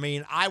longer. I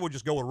mean, I would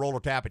just go with roller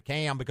tappet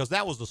cam because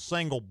that was the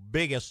single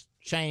biggest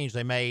change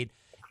they made.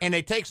 And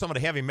they take some of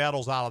the heavy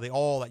metals out of the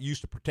oil that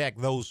used to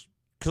protect those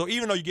So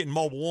even though you're getting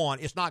Mobil 1,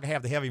 it's not going to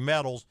have the heavy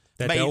metals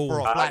made for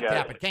a flat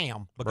tappet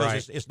cam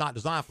because it's not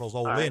designed for those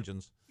old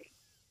engines.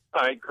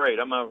 All right, great.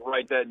 I'm going to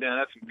write that down.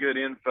 That's some good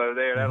info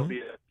there. That'll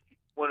be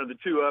one of the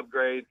 2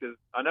 upgrades because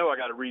I know I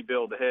got to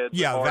rebuild the heads.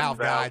 Yeah, valve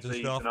guides and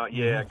stuff.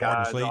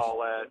 Guides,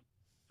 all that.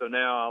 So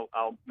now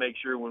I'll make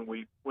sure when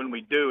we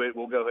do it,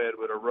 we'll go ahead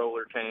with a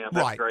roller cam.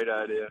 That's a great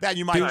idea. That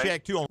you might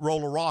check, too, on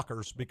roller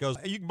rockers because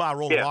you can buy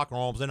roller rocker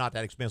arms. They're not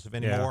that expensive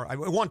anymore.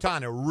 Yeah. At one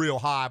time, they were real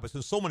high, but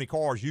since so many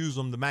cars use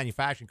them, the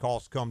manufacturing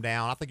costs come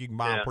down. I think you can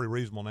buy them pretty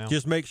reasonable now.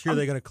 Just make sure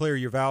they're going to clear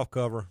your valve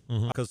cover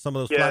because some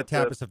of those flat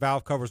tappets, the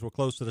valve covers were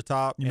close to the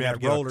top. You may have to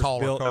get a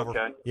taller cover.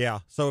 Okay. Yeah,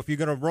 so if you're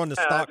going to run the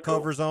stock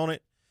covers on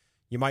it,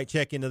 you might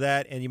check into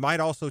that, and you might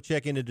also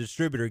check into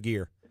distributor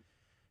gear.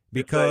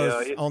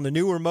 Because on the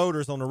newer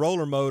motors, on the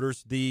roller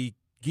motors, the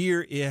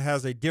gear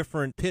has a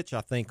different pitch,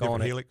 I think,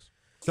 on it. Helix.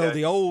 So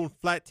the old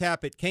flat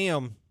tappet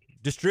cam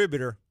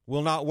distributor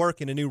will not work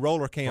in a new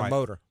roller cam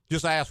motor.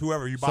 Just ask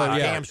whoever you buy a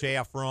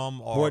camshaft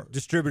from. Or what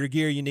distributor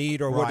gear you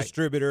need or what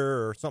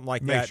distributor or something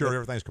like that. Make sure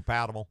everything's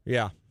compatible.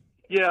 Yeah.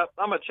 Yeah,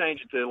 I'm going to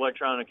change it to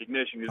electronic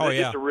ignition because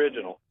it's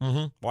original.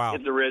 Mm-hmm. Wow.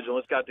 It's original.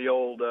 It's got the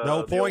old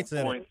points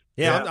in it.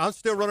 Yeah, I'm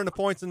still running the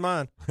points in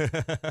mine.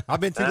 I've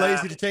been too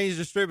lazy to change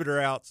the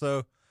distributor out,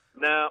 so...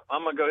 No,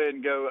 I'm gonna go ahead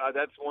and go.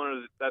 That's one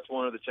of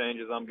the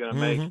changes I'm gonna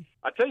make.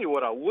 I tell you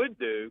what, I would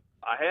do.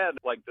 I had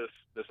like this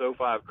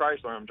 05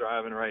 Chrysler I'm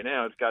driving right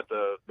now. It's got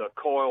the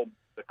coil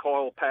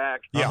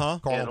pack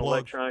and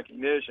electronic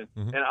ignition.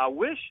 And I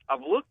wish I've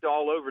looked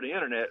all over the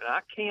internet and I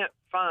can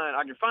find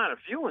a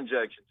fuel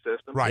injection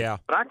system, but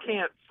I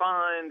can't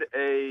find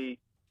a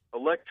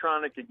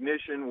electronic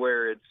ignition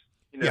where it's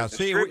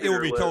it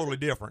would be totally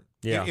different.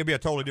 Yeah, it'd be a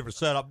totally different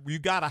setup. You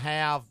got to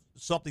have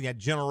something that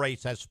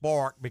generates that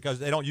spark because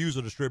they don't use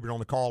a distributor on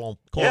the coil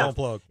on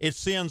plug. It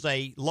sends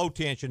a low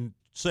tension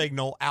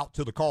signal out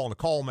to the coil, and the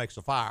coil makes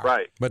a fire.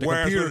 Right. But the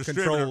computer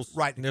controls.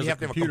 Right. You have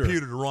to have a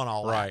computer to run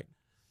all that. Right.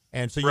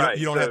 And so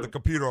you don't have the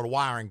computer or the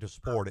wiring to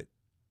support it.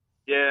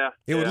 Yeah.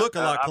 It would look a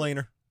lot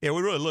cleaner. It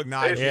would really look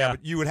nice. Yeah.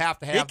 But you would have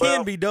to have. It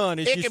can be done.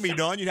 It can be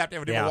done. You'd have to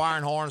have a different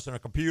wiring harness and a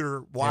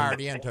computer wired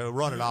in to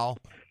run it all.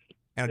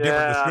 And a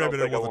different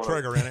distributor with a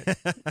trigger in it.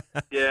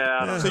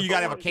 So you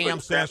got to have a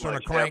cam sensor and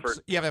a crank.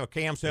 You have to have a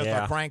cam sensor,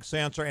 a crank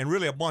sensor, and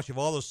really a bunch of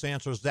other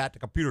sensors that the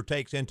computer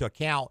takes into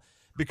account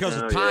because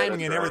the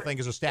timing and everything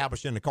is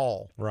established in the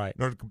call. Right.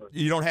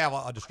 You don't have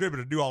a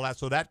distributor to do all that,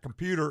 so that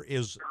computer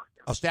is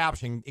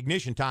establishing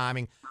ignition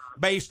timing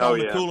based on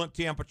the coolant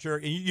temperature.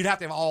 And you'd have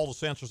to have all the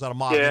sensors that a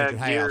modern engine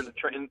has. And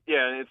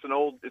it's an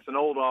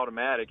old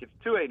automatic. It's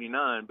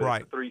 289,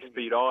 but it's a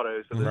 3-speed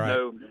auto,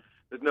 so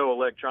there's no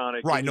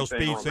electronic. Right, no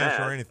speed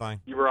sensor or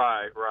anything.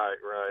 Right.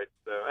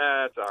 So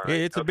that's all right.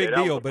 Yeah, it's a big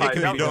deal, but it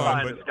can be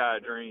done. But Sky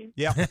dream.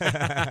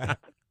 Yeah.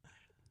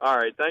 All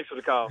right, thanks for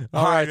the call.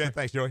 All right,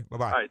 thanks, Joey.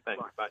 Bye-bye. All right,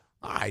 thanks. Bye.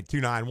 All right,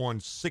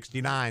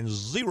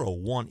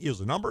 291-6901 is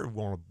the number. If you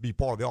want to be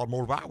part of the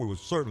Automotive Hour, we would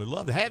certainly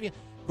love to have you.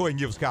 Go ahead and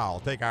give us a call.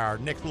 Take our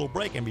next little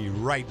break and be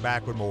right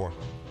back with more.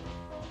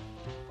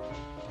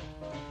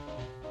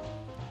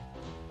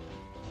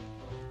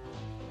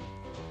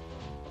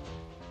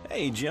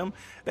 Hey, Jim.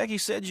 Becky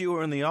said you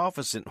were in the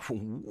office and...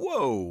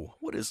 Whoa!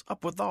 What is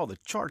up with all the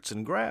charts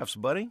and graphs,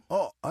 buddy?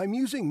 Oh, I'm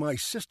using my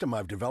system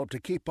I've developed to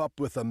keep up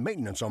with the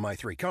maintenance on my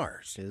 3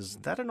 cars. Is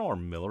that an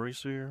armillary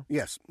sphere?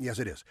 Yes,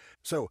 it is.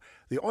 So,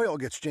 the oil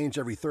gets changed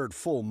every 3rd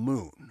full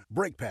moon.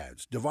 Brake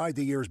pads divide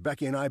the years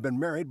Becky and I have been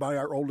married by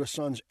our oldest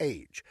son's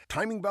age.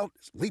 Timing belt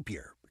is leap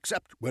year,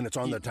 except when it's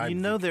on the time... You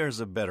know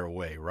there's a better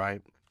way,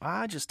 right?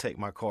 I just take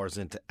my cars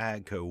into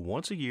AGCO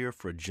once a year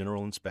for a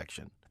general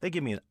inspection. They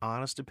give me an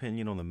honest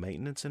opinion on the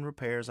maintenance and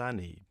repairs I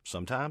need.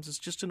 Sometimes it's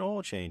just an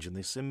oil change and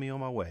they send me on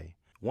my way.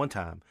 One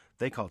time,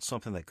 they caught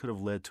something that could have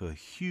led to a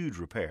huge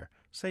repair.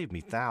 Saved me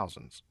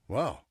thousands.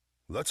 Wow,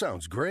 that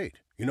sounds great.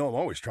 You know, I'm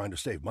always trying to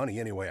save money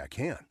any way I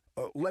can.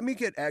 Let me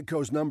get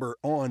AGCO's number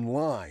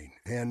online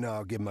and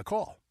give them a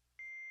call.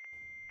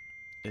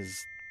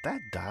 Is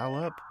that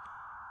dial-up?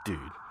 Dude,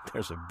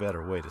 there's a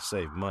better way to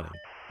save money.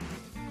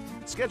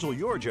 Schedule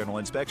your general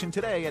inspection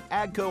today at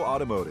AGCO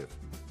Automotive.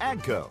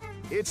 AGCO,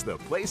 it's the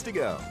place to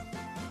go.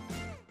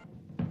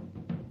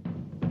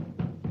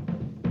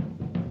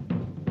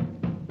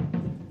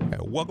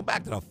 Welcome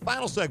back to the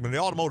final segment of the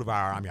Automotive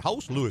Hour. I'm your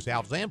host, Louis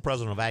Altazan,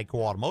 president of AGCO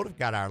Automotive.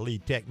 Got our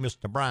lead tech,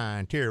 Mr.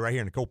 Brian Terry, right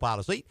here in the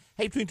co-pilot seat.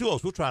 Hey, between two of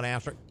us, we'll try to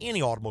answer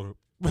any automotive...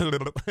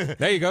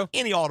 There you go.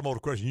 Any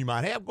automotive question you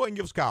might have, go ahead and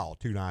give us a call,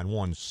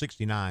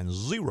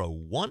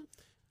 291-6901.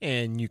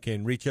 And you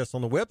can reach us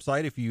on the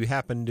website if you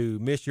happen to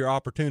miss your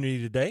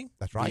opportunity today.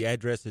 That's right. The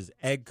address is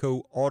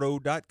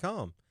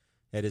agcoauto.com.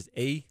 That is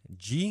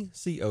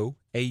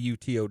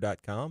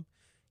AGCOAUTO.com.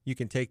 You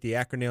can take the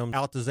acronym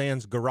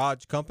Altazan's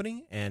Garage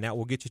Company, and that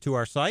will get you to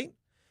our site.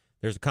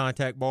 There's a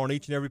contact bar on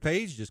each and every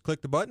page. Just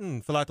click the button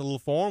and fill out the little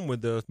form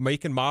with the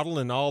make and model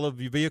and all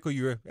of your vehicle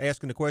you're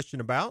asking the question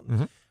about.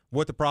 Mm-hmm.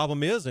 What the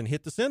problem is, and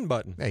hit the send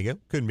button. There you go.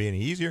 Couldn't be any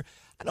easier.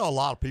 I know a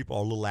lot of people are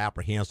a little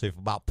apprehensive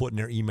about putting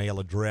their email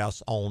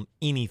address on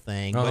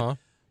anything, but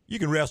you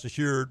can rest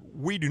assured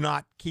we do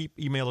not keep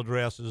email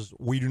addresses.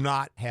 We do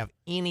not have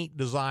any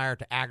desire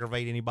to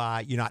aggravate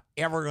anybody. You're not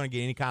ever going to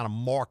get any kind of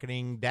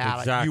marketing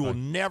data. Exactly. You will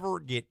never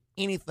get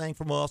anything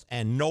from us,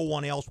 and no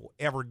one else will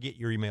ever get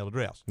your email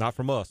address. Not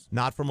from us.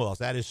 Not from us.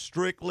 That is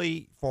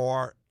strictly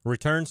for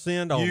return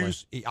send only.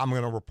 use. I'm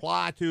going to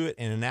reply to it,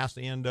 and then that's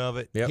the end of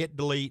it. Yep. Hit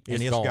delete,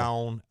 and it's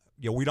gone.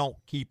 We don't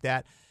keep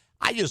that.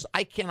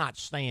 I cannot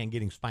stand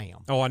getting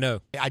spam. Oh, I know.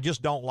 I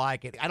just don't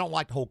like it. I don't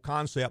like the whole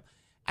concept.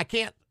 I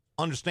can't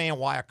understand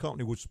why a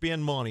company would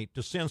spend money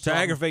to send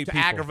something to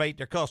aggravate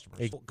their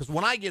customers. Because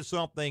when I get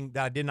something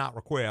that I did not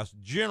request,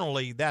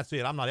 generally that's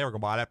it. I'm not ever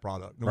going to buy that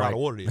product, no matter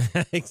what it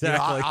is.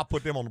 Exactly. I'll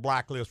put them on the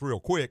blacklist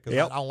real quick because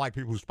I don't like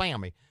people who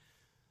spam me.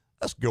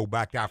 Let's go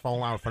back to our phone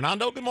line with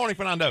Fernando. Good morning,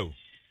 Fernando.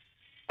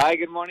 Hi,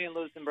 good morning,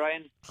 Lewis and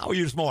Brian. How are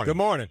you this morning? Good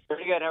morning.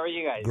 Pretty good. How are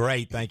you guys?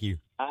 Great, thank you.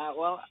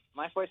 Well,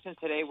 my question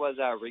today was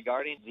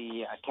regarding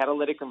the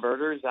catalytic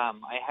converters. I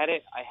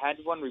had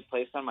one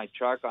replaced on my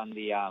truck on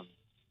the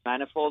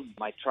manifold.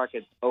 My truck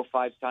is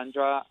 05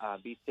 Tundra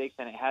V6,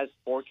 and it has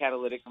 4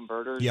 catalytic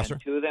converters. Yes,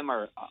 and sir. 2 of them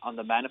are on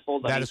the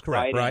manifold. That is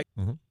correct. Right.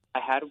 Mm-hmm. I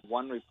had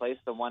one replaced,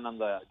 the one on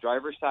the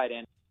driver's side,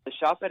 and the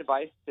shop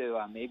advised to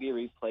maybe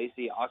replace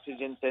the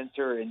oxygen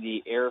sensor and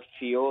the air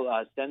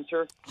fuel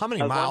sensor. How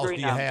many miles do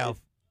you have?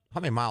 How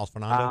many miles,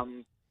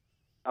 Fernando?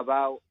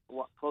 About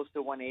close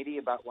to 180,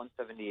 about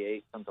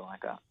 178, something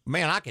like that.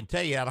 Man, I can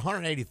tell you at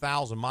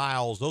 180,000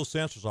 miles, those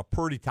sensors are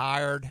pretty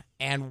tired.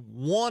 And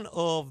one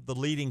of the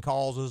leading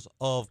causes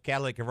of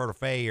catalytic converter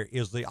failure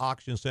is the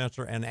oxygen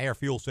sensor and the air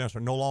fuel sensor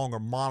no longer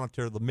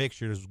monitor the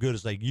mixture as good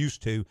as they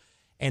used to.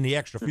 And the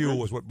extra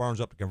fuel is what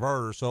burns up the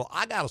converter. So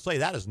I got to say,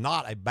 that is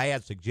not a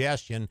bad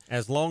suggestion.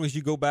 As long as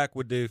you go back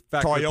with the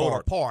factory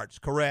Toyota parts,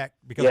 correct?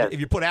 Because if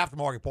you put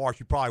aftermarket parts,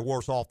 you're probably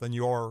worse off than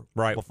you were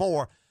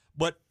before.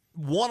 But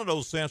one of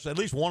those sensors, at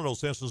least one of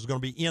those sensors is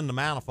going to be in the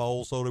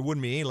manifold, so there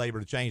wouldn't be any labor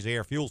to change the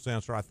air fuel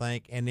sensor, I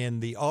think. And then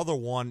the other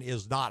one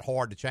is not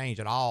hard to change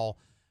at all.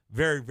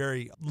 Very,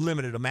 very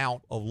limited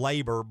amount of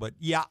labor. But,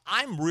 yeah,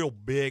 I'm real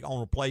big on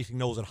replacing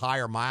those at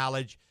higher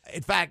mileage.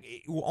 In fact,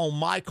 on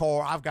my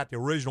car, I've got the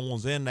original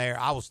ones in there.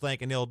 I was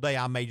thinking the other day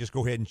I may just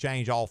go ahead and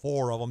change all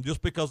 4 of them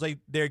just because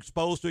they're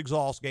exposed to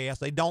exhaust gas.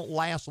 They don't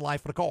last the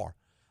life of the car.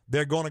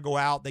 They're going to go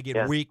out. They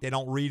get weak. They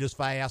don't read as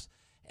fast.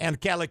 And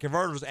catalytic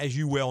converters, as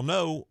you well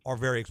know, are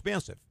very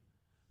expensive.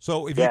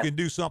 So if you can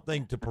do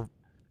something to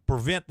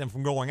prevent them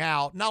from going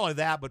out, not only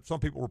that, but some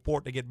people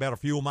report they get better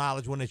fuel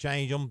mileage when they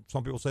change them.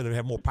 Some people say they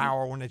have more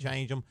power when they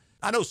change them.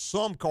 I know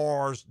some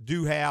cars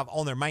do have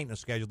on their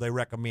maintenance schedule they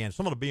recommend.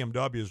 Some of the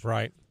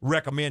BMWs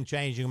recommend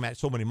changing them at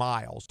so many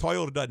miles.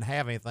 Toyota doesn't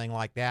have anything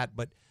like that,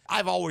 but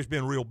I've always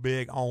been real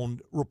big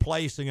on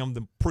replacing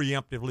them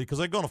preemptively because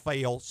they're going to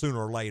fail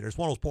sooner or later. It's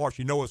one of those parts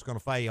you know it's going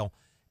to fail.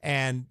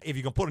 And if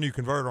you can put a new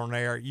converter on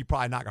there, you're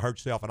probably not going to hurt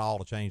yourself at all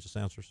to change the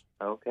sensors.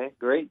 Okay,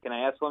 great. Can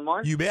I ask one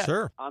more? You bet.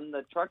 Sure. On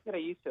the truck that I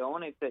used to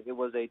own, it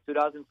was a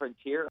 2000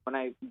 Frontier. When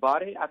I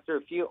bought it, after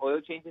a few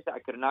oil changes, I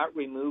could not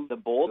remove the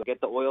bolt,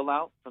 get the oil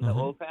out from the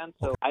oil pan.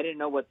 So I didn't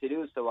know what to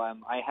do. So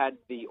I had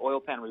the oil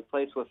pan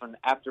replaced with an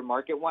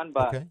aftermarket one.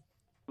 But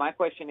my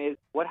question is,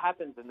 what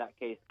happens in that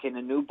case? Can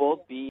a new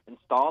bolt be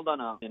installed on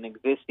an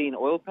existing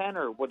oil pan,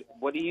 or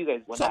what do you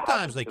guys want?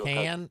 Sometimes they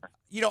can.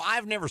 You know,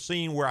 I've never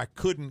seen where I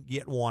couldn't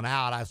get one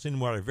out. I've seen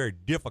where they're very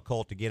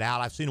difficult to get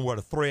out. I've seen where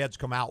the threads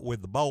come out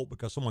with the bolt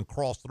because someone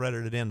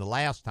cross-threaded it in the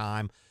last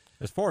time.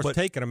 As far as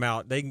taking them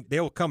out,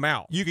 they'll come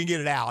out. You can get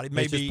it out. It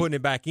may just putting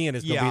it back in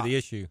is going to be the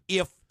issue.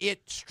 If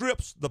it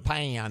strips the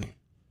pan,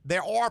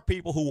 there are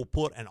people who will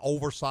put an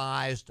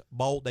oversized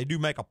bolt. They do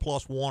make a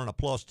 +1 and a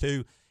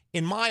 +2.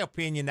 In my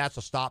opinion, that's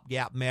a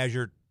stopgap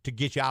measure to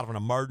get you out of an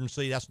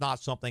emergency. That's not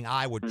something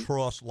I would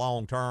trust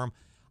long term.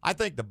 I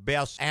think the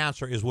best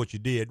answer is what you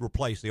did,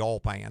 replace the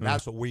oil pan.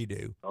 That's what we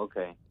do.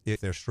 Okay.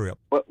 If they're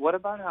stripped. What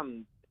about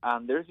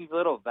there's these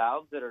little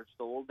valves that are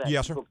sold that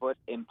people put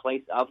in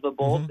place of the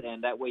bolt,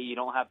 and that way you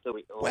don't have to.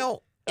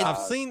 Well,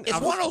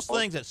 it's one of those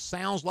things that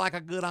sounds like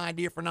a good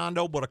idea,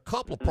 Fernando, but a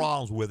couple of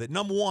problems with it.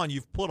 Number one,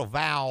 you've put a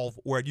valve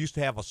where it used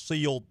to have a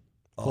sealed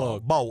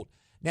bolt.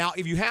 Now,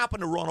 if you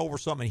happen to run over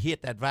something and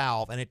hit that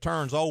valve and it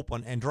turns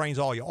open and drains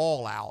all your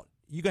oil out,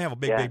 you're going to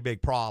have a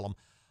big problem.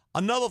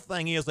 Another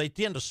thing is they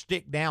tend to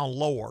stick down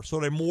lower, so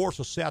they're more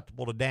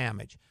susceptible to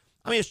damage.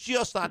 I mean, it's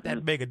just not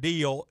that big a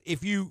deal.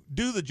 If you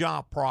do the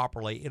job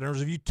properly, in other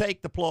words, if you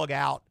take the plug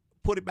out,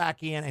 put it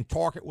back in, and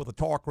torque it with a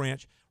torque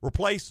wrench,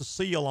 replace the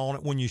seal on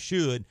it when you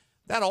should,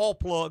 that oil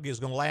plug is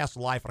going to last the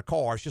life of the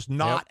car. It's just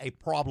not a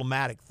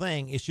problematic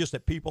thing. It's just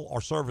that people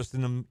are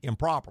servicing them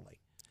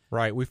improperly.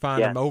 Right. We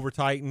find them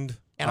over-tightened.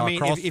 And I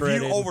mean, if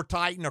you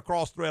over-tighten or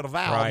cross-thread a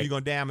valve, you're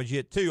going to damage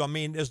it too. I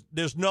mean,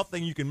 there's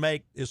nothing you can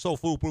make that's so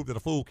foolproof that a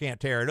fool can't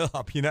tear it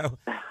up, you know?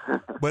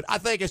 But I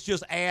think it's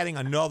just adding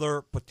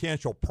another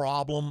potential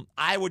problem.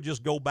 I would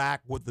just go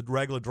back with the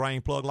regular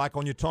drain plug. Like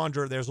on your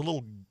Tundra, there's a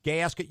little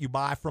gasket you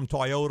buy from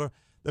Toyota.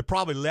 They're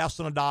probably less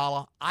than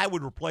 $1. I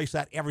would replace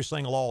that every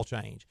single oil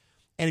change.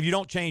 And if you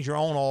don't change your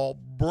own oil,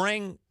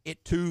 bring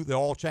it to the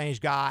oil change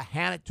guy,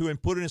 hand it to him,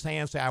 put it in his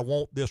hand, say, I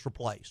want this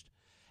replaced.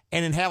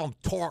 and then have them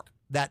torque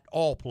that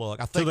oil plug.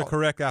 I think to the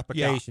correct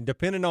application.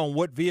 Depending on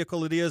what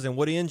vehicle it is and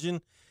what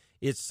engine,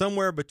 it's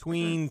somewhere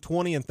between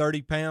 20 and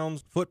 30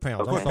 pounds,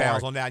 foot-pounds.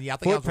 Foot-pounds on that. Yeah, I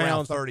think it's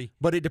around 30.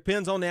 But it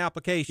depends on the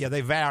application. Yeah,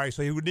 they vary,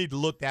 so you would need to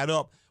look that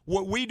up.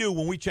 What we do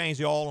when we change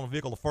the oil on a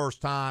vehicle the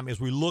first time is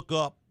we look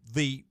up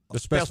the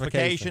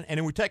specification, and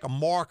then we take a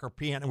marker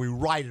pen and we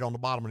write it on the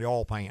bottom of the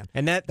oil pan.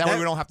 And that way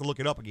we don't have to look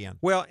it up again.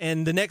 Well,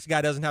 and the next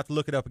guy doesn't have to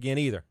look it up again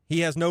either.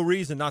 He has no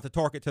reason not to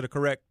torque it to the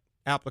correct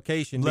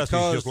application unless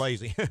he's just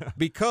lazy.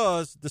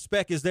 Because the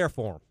spec is there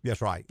for him. That's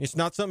right. It's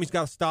not something he's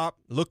got to stop,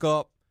 look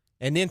up,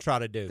 and then try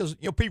to do. Because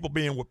people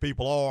being what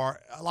people are,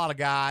 a lot of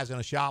guys in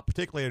a shop,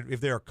 particularly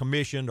if they're a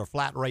commissioned or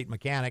flat rate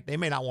mechanic, they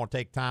may not want to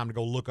take time to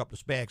go look up the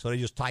specs, so they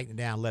just tighten it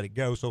down and let it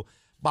go. So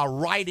by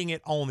writing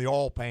it on the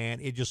oil pan,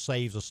 it just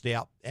saves a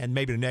step, and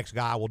maybe the next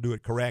guy will do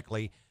it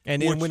correctly.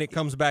 And then when it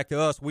comes back to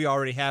us, we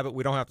already have it.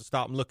 We don't have to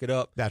stop and look it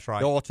up. That's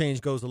right. The oil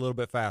change goes a little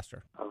bit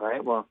faster. All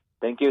right. Well,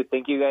 thank you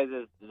guys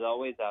as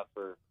always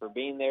for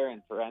being there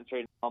and for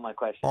answering all my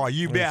questions. Oh,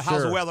 you bet. Sure.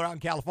 How's the weather out in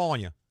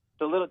California?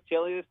 It's a little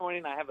chilly this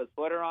morning. I have a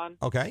sweater on.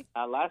 Okay.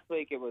 Last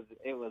week it was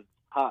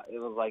hot. It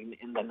was like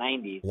in the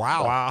 90s.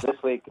 Wow.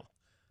 This week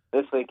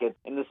it's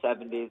in the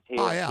 70s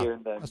here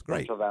in the That's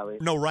great. Central Valley.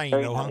 No rain,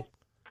 Very though, nice.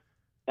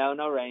 huh?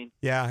 No rain.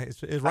 Yeah,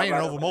 it's raining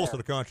over most of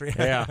the country.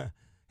 Yeah.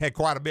 Had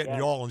quite a bit in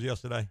New Orleans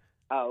yesterday.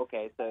 Oh,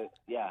 okay. So,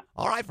 yeah.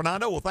 All right,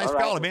 Fernando. Well, thanks for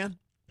calling, man.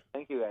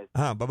 Thank you, guys.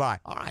 Bye-bye.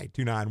 All right,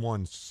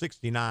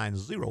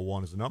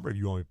 291-6901 is the number. If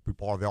you want to be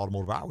part of the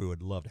Automotive Hour, we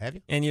would love to have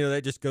you. And,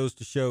 that just goes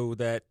to show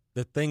that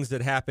the things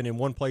that happen in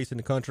one place in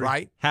the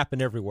country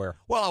happen everywhere.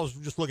 Well, I was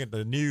just looking at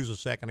the news a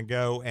second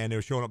ago, and they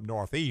were showing up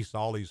Northeast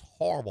all these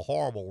horrible,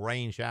 horrible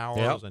rain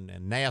showers and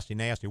nasty,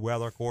 nasty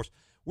weather. Of course,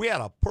 we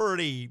had a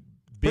pretty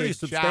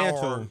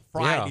substantial shower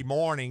Friday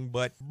morning,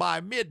 but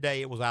by midday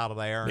it was out of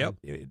there. Yep.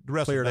 And the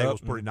rest of the day was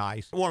pretty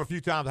nice. One of the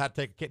few times I had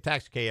to take a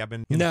taxi cab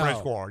in the French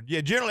Quarter.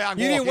 Yeah, generally I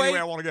can walk anywhere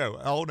I want to go.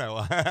 Oh,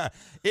 no.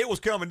 It was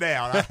coming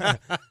down.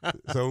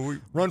 So we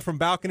run from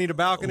balcony to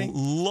balcony?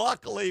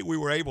 Luckily, we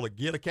were able to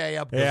get a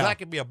cab because that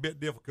can be a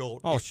bit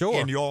difficult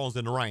in New Orleans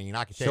in the rain.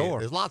 I can tell you.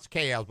 There's lots of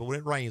cabs, but when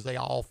it rains, they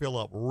all fill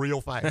up real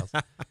fast.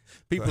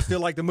 People still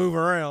like to move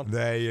around.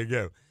 There you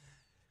go.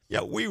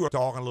 Yeah, we were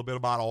talking a little bit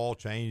about oil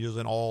changes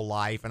and oil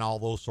life and all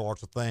those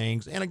sorts of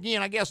things. And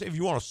again, I guess if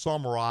you want to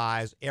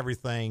summarize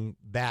everything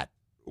that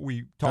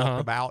we talked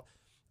about,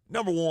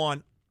 number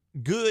one,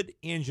 good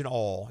engine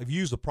oil. If you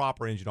use the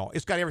proper engine oil,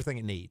 it's got everything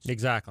it needs.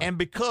 Exactly. And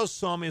because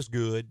some is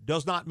good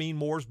does not mean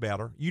more is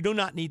better. You do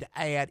not need to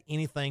add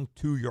anything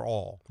to your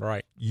oil.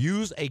 Right.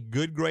 Use a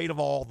good grade of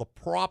oil, the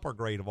proper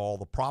grade of oil,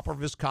 the proper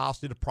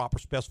viscosity, the proper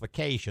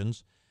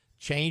specifications.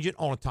 Change it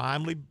on a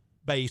timely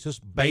basis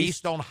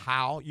based on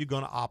how you're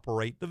going to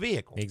operate the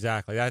vehicle.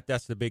 Exactly.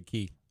 That's the big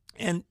key.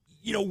 And,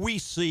 we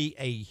see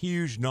a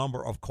huge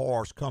number of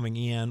cars coming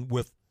in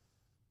with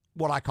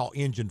what I call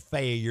engine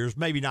failures,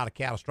 maybe not a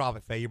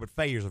catastrophic failure, but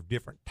failures of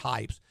different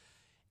types.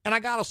 And I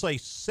got to say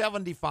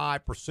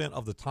 75%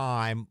 of the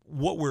time,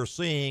 what we're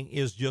seeing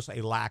is just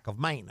a lack of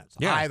maintenance.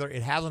 Yeah. Either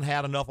it hasn't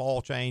had enough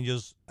oil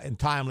changes in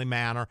timely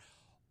manner,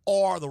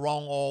 or the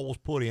wrong oil was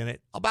put in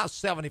it. About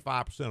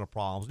 75% of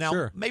problems.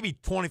 Now, maybe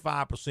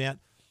 25%.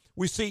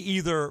 We see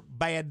either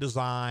bad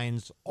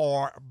designs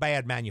or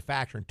bad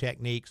manufacturing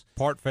techniques.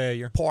 Part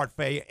failure.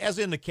 As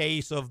in the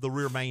case of the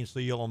rear main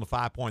seal on the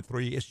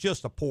 5.3, it's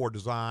just a poor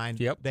design.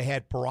 Yep. They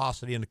had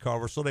porosity in the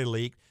cover, so they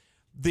leaked.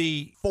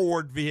 The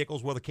Ford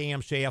vehicles where the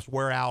camshafts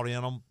wear out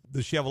in them, the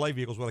Chevrolet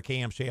vehicles where the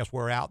camshafts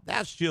wear out,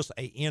 that's just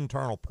an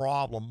internal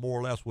problem, more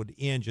or less, with the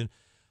engine.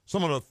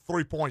 Some of the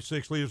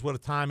 3.6 liters where the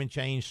timing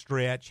chain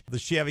stretch, the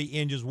Chevy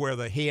engines where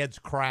the heads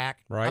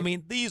crack. Right. I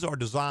mean, these are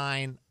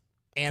design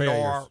and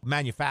failures. or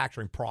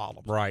manufacturing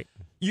problems. Right.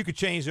 You could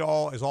change the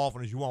oil as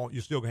often as you want.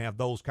 You're still going to have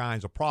those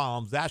kinds of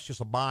problems. That's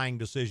just a buying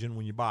decision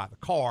when you buy the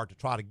car to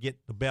try to get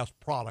the best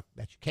product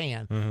that you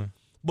can. Mm-hmm.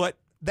 But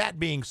that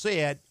being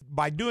said,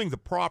 by doing the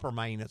proper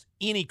maintenance,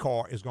 any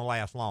car is going to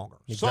last longer.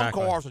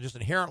 Exactly. Some cars are just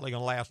inherently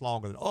going to last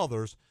longer than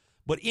others,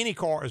 but any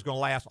car is going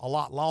to last a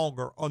lot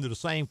longer under the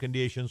same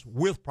conditions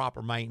with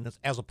proper maintenance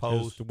as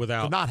opposed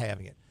to not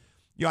having it.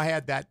 I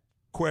had that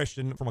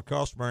question from a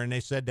customer, and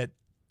they said that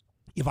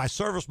if I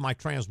service my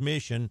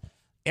transmission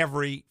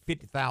every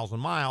 50,000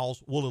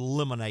 miles, will it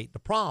eliminate the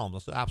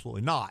problems? I said,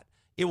 absolutely not.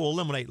 It will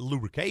eliminate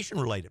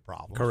lubrication-related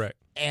problems. Correct.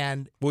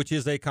 And which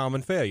is a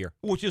common failure.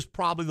 Which is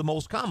probably the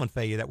most common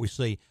failure that we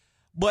see.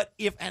 But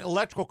if an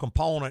electrical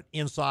component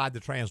inside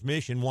the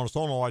transmission, one of the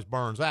solenoids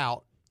burns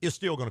out, it's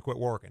still going to quit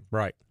working.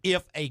 Right.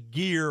 If a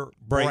gear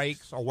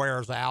breaks or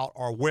wears out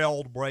or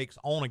weld breaks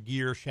on a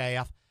gear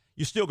shaft,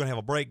 you're still going to have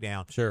a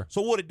breakdown. Sure.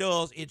 So what it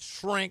does, it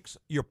shrinks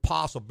your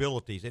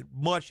possibilities. It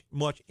much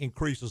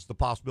increases the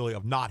possibility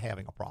of not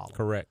having a problem.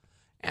 Correct.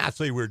 And I'd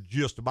say we're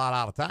just about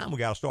out of time. We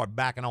got to start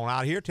backing on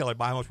out here. Tell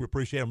everybody how much we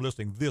appreciate them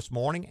listening this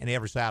morning and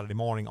every Saturday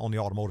morning on the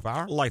Automotive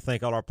Hour. I'd like to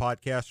thank all our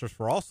podcasters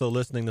for also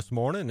listening this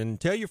morning, and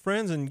tell your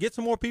friends and get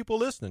some more people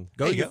listening.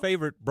 Go to your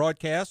favorite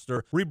broadcast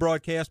or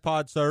rebroadcast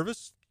pod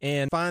service.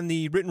 and find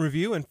the written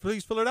review, and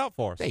please fill it out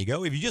for us. There you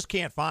go. If you just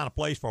can't find a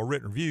place for a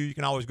written review, you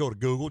can always go to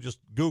Google. Just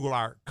Google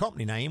our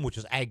company name, which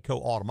is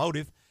AGCO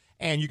Automotive,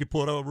 and you can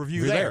put a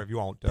review there if you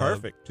want.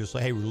 Perfect. Just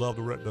say, hey, we love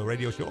the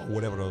radio show, or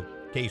whatever the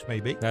case may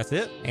be. That's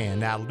it.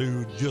 And that'll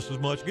do just as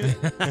much good.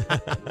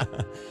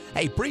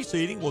 Hey,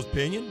 preceding was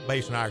opinion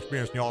based on our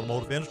experience in the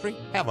automotive industry.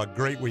 Have a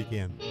great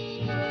weekend.